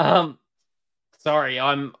 Sorry,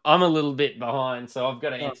 I'm a little bit behind, so I've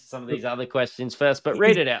got to answer some of these other questions first, but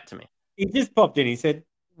read it out to me. He just popped in. He said,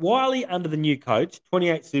 Wiley under the new coach,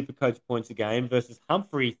 28 Supercoach points a game versus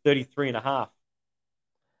Humphrey, 33.5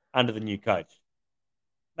 under the new coach.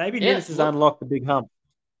 Maybe Dennis has unlocked the big hump.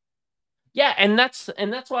 Yeah, and that's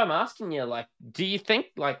why I'm asking you, like, do you think,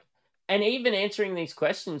 like, and even answering these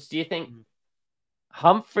questions, do you think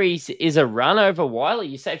Humphreys is a run over Wiley?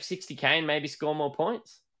 You save 60K and maybe score more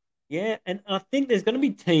points. Yeah, and I think there's going to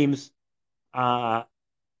be teams that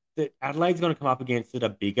Adelaide's going to come up against that are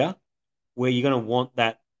bigger, where you're going to want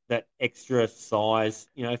that extra size.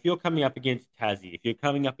 If you're coming up against Tassie, if you're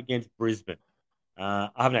coming up against Brisbane, I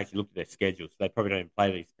haven't actually looked at their schedule, so they probably don't even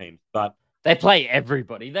play these teams, but they play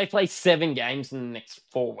everybody. They play 7 games in the next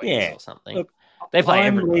 4 weeks or something. Look, they play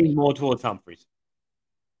everybody. I'm leaning more towards Humphreys.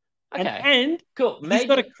 Okay, and cool. He's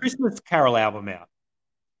got a Christmas Carol album out.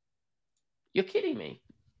 You're kidding me.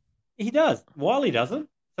 He does. Wiley doesn't.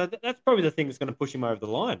 So that's probably the thing that's going to push him over the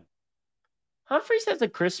line. Humphreys has a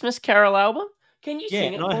Christmas Carol album? Can you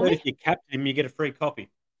sing it and I heard if you captain him, you get a free copy.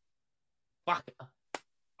 Fuck.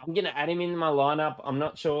 I'm going to add him in my lineup. I'm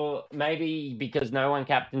not sure. Maybe because no one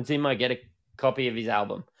captains him, I get a copy of his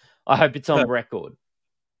album. I hope it's on record.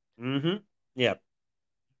 Mm-hmm. Yeah.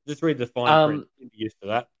 Just read the fine print. You'll be used to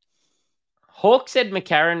that. Hawk said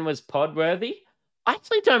McCarron was pod worthy. I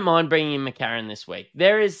actually don't mind bringing in McCarron this week.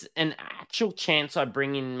 There is an actual chance I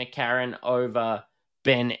bring in McCarron over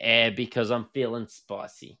Ben Air because I'm feeling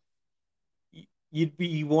spicy. You'd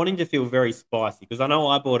be wanting to feel very spicy because I know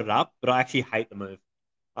I brought it up, but I actually hate the move.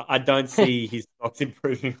 I don't see his stocks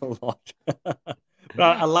improving a lot.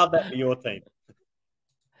 But I love that for your team.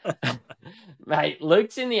 Mate,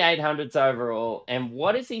 Luke's in the 800s overall, and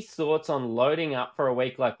what is his thoughts on loading up for a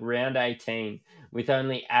week like round 18 with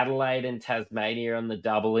only Adelaide and Tasmania on the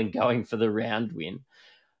double and going for the round win?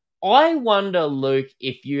 I wonder, Luke,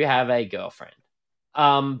 if you have a girlfriend,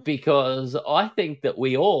 because I think that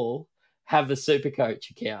we all have the Supercoach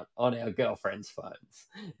account on our girlfriends' phones.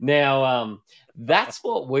 Now, that's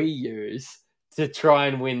what we use to try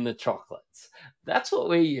and win the chocolates. That's what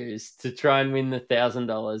we use to try and win the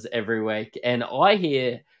 $1,000 every week. And I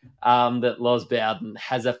hear that Loz Bowden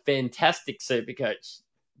has a fantastic Supercoach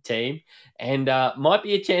team and might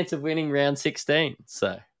be a chance of winning round 16.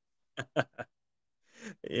 So,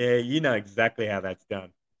 yeah, you know exactly how that's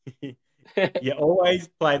done. You always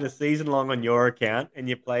play the season long on your account and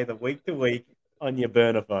you play the week to week on your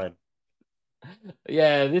burner phone.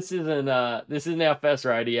 Yeah, this isn't our first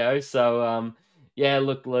rodeo. So, yeah,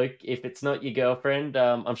 look, Luke, if it's not your girlfriend,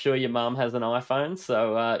 I'm sure your mum has an iPhone,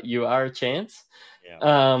 so you are a chance.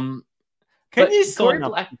 Yeah. Can you sign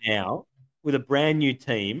up now with a brand new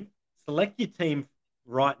team? Select your team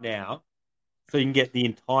right now so you can get the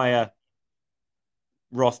entire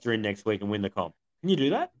roster in next week and win the comp. Can you do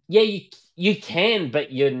that? Yeah, you can,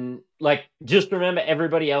 but you just remember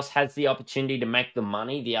everybody else has the opportunity to make the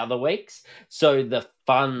money the other weeks, so the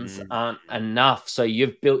funds aren't enough. So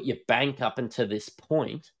you've built your bank up until this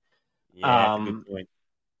point. Yeah, that's a good point.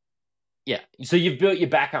 Yeah, so you've built your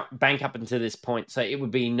bank up until this point, so it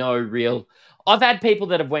would be no real. I've had people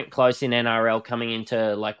that have went close in NRL coming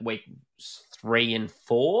into like week 3 and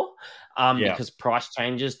 4, because price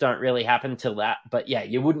changes don't really happen till that. But yeah,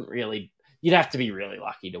 you wouldn't really. You'd have to be really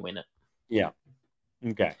lucky to win it. Yeah.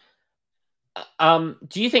 Okay. Do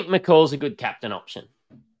you think McCall's a good captain option?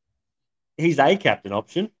 He's a captain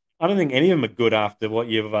option. I don't think any of them are good after what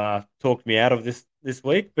you've talked me out of this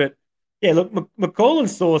week. But yeah, look, McCall and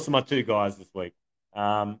Sauce are my two guys this week.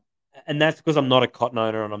 And that's because I'm not a Cotton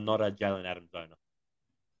owner and I'm not a Jalen Adams owner.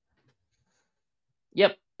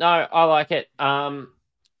 Yep. No, I like it.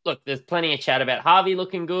 Look, there's plenty of chat about Harvey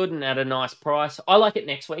looking good and at a nice price. I like it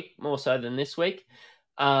next week, more so than this week.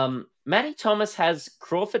 Matty Thomas has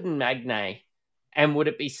Crawford and Magnay, and would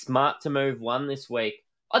it be smart to move one this week?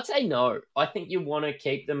 I'd say no. I think you want to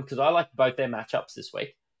keep them because I like both their matchups this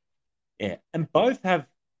week. Yeah, and both have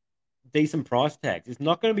decent price tags. It's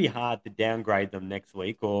not going to be hard to downgrade them next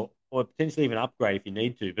week or potentially even upgrade if you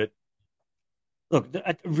need to. But look,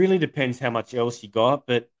 it really depends how much else you got,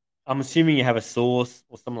 but I'm assuming you have a Source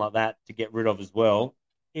or something like that to get rid of as well.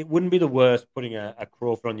 It wouldn't be the worst putting a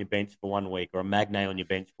Crawford on your bench for 1 week or a Magnay on your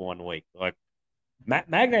bench for 1 week. Like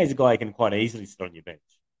Magnay is a guy you can quite easily sit on your bench.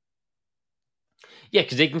 Yeah,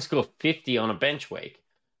 because he can score 50 on a bench week.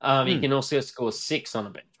 He can also score 6 on a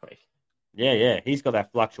bench week. Yeah. He's got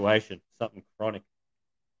that fluctuation, something chronic.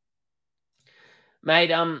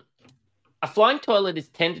 Mate, a flying toilet is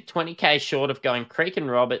 10 to 20K short of going Creek and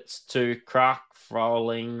Roberts to Crack,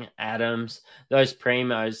 Froling, Adams, those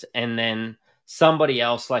primos, and then somebody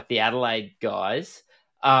else like the Adelaide guys.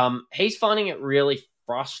 He's finding it really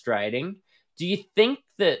frustrating. Do you think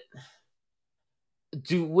that...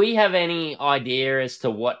 Do we have any idea as to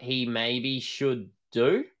what he maybe should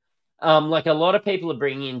do? Like a lot of people are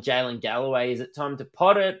bringing in Jalen Galloway. Is it time to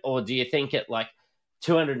pot it? Or do you think at like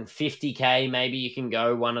 250K, maybe you can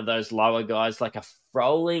go one of those lower guys like a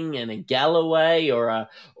Froling and a Galloway or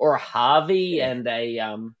a Harvey and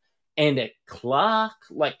a Clark?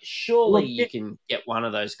 Like surely you can get one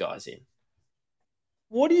of those guys in.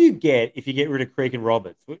 What do you get if you get rid of Creek and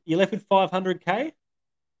Roberts? You're left with 500K?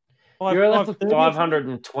 You're left with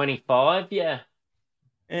 525, yeah.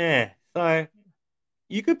 Yeah, so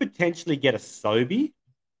you could potentially get a Sobey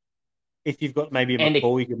if you've got maybe a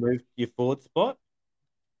McCall you can move to your forward spot.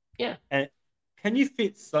 Yeah. And can you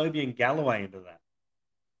fit Sobey and Galloway into that?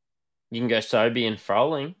 You can go Sobey and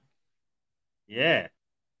Froling. Yeah.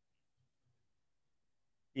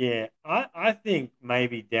 Yeah, I think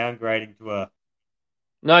maybe downgrading to a...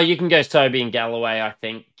 No, you can go Sobey and Galloway, I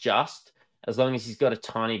think, just... as long as he's got a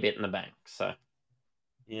tiny bit in the bank. So,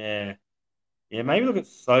 yeah, maybe look at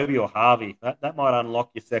Sobey or Harvey. That might unlock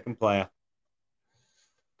your second player.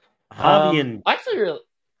 Harvey and I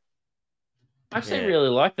actually really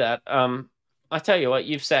like that. I tell you what,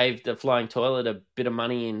 you've saved the flying toilet a bit of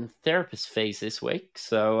money in therapist fees this week.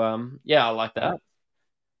 So, yeah, I like that.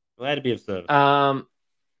 Glad to be of service.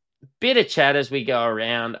 Bit of chat as we go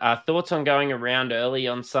around. Thoughts on going around early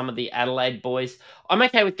on some of the Adelaide boys? I'm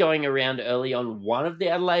okay with going around early on one of the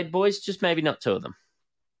Adelaide boys, just maybe not two of them.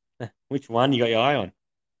 Which one you got your eye on?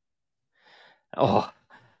 Oh,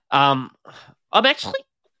 I'm actually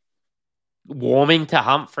warming to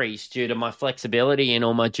Humphreys due to my flexibility in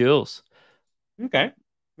all my duels. Okay,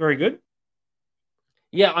 very good.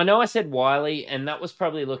 Yeah, I know I said Wiley, and that was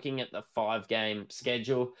probably looking at the 5-game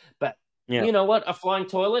schedule, but you know what? A flying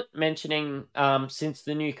toilet mentioning since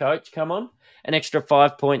the new coach come on, an extra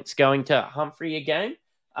 5 points going to Humphrey a game.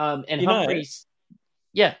 And Humphreys,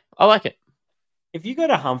 yeah, I like it. If you go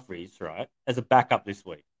to Humphreys, right, as a backup this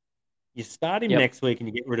week, you start him next week and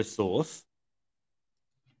you get rid of Sauce.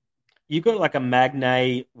 You've got like a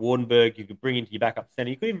Magnay, Wardenberg you could bring into your backup center.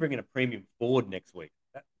 You could even bring in a premium forward next week.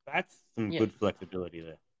 That's some good flexibility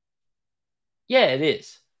there. Yeah, it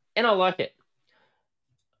is. And I like it.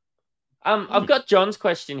 I've got John's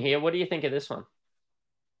question here. What do you think of this one?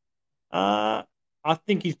 I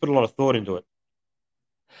think he's put a lot of thought into it.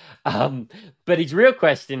 But his real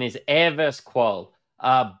question is Air versus Qual.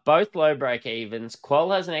 Both low break evens.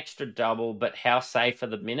 Qual has an extra double, but how safe are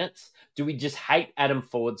the minutes? Do we just hate Adam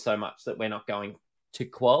Ford so much that we're not going to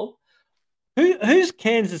Qual? Who's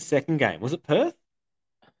Cairns' second game? Was it Perth?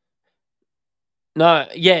 No,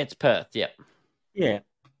 yeah, it's Perth. Yeah,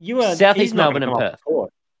 Southeast Melbourne and Perth.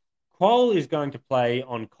 Qual is going to play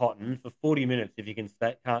on Cotton for 40 minutes if you can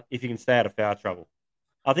stay out of foul trouble.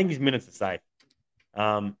 I think his minutes are safe.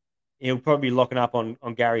 He'll probably be locking up on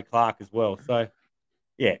Gary Clark as well. So,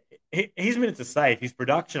 yeah, his minutes are safe. His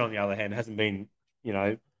production, on the other hand, hasn't been,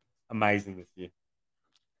 amazing this year.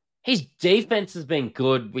 His defense has been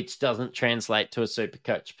good, which doesn't translate to a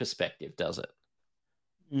Supercoach perspective, does it?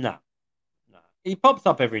 No. He pops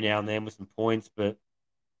up every now and then with some points, but,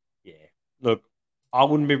 yeah. Look, I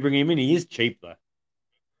wouldn't be bringing him in. He is cheap, though.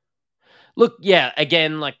 Look, yeah,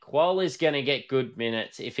 again, like Qual is going to get good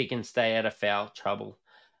minutes if he can stay out of foul trouble.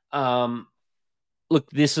 Look,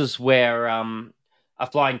 this is where a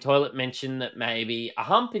flying toilet mentioned that maybe a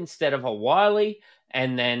Hump instead of a Wiley,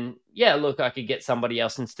 and then, yeah, look, I could get somebody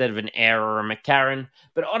else instead of an Air or a McCarran,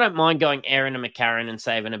 but I don't mind going Air and a McCarran and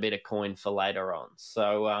saving a bit of coin for later on.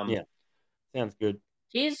 So, yeah, sounds good.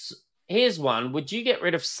 Here's one. Would you get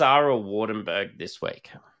rid of Saar or Wardenberg this week?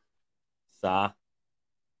 Saar.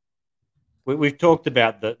 We've talked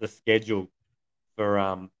about the schedule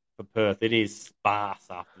for Perth. It is sparse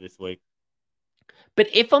after this week. But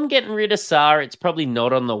if I'm getting rid of Saar, it's probably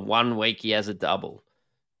not on the 1 week he has a double.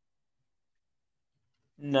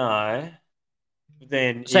 No.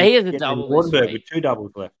 Then so he has a double. Wardenberg with 2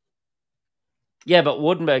 doubles left. Yeah, but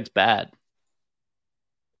Wardenberg's bad.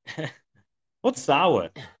 What's Saar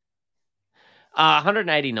worth?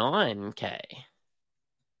 189k.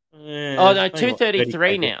 Oh no,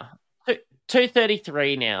 233 now.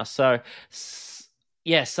 233 now. So,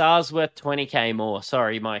 yeah, Saar's worth 20k more.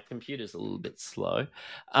 Sorry, my computer's a little bit slow.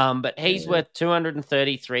 But he's worth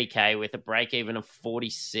 233k with a break even of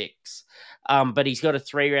 46. But he's got a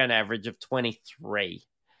 3-round average of 23.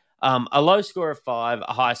 A low score of 5,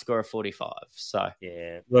 a high score of 45. So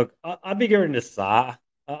yeah, look, I'd be going to Saar.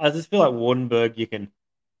 I just feel like Wardenberg, you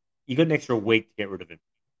got an extra week to get rid of him.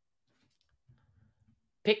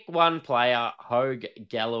 Pick one player, Hogue,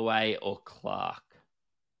 Galloway, or Clark.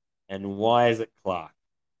 And why is it Clark?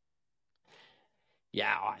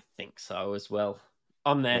 Yeah, I think so as well.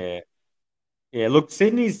 I'm there. Yeah, look,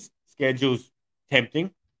 Sydney's schedule's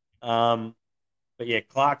tempting. But yeah,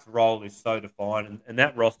 Clark's role is so defined, and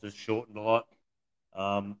that roster's shortened a lot.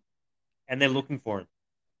 And they're looking for him.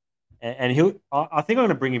 And I think I'm going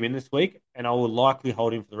to bring him in this week, and I will likely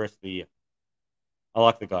hold him for the rest of the year. I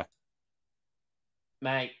like the guy.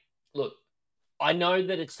 Mate, look, I know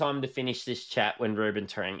that it's time to finish this chat when Ruben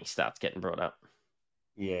Tarangi starts getting brought up.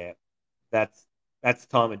 Yeah, that's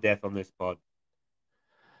time of death on this pod.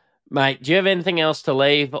 Mate, do you have anything else to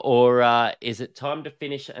leave, or is it time to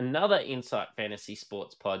finish another Insight Fantasy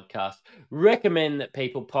Sports podcast? Recommend that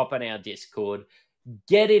people pop on our Discord,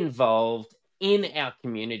 get involved in our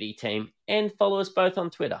community team, and follow us both on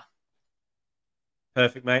Twitter.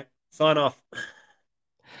 Perfect, mate. Sign off.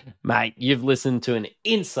 Mate, you've listened to an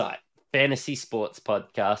Insight Fantasy Sports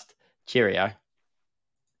podcast. Cheerio.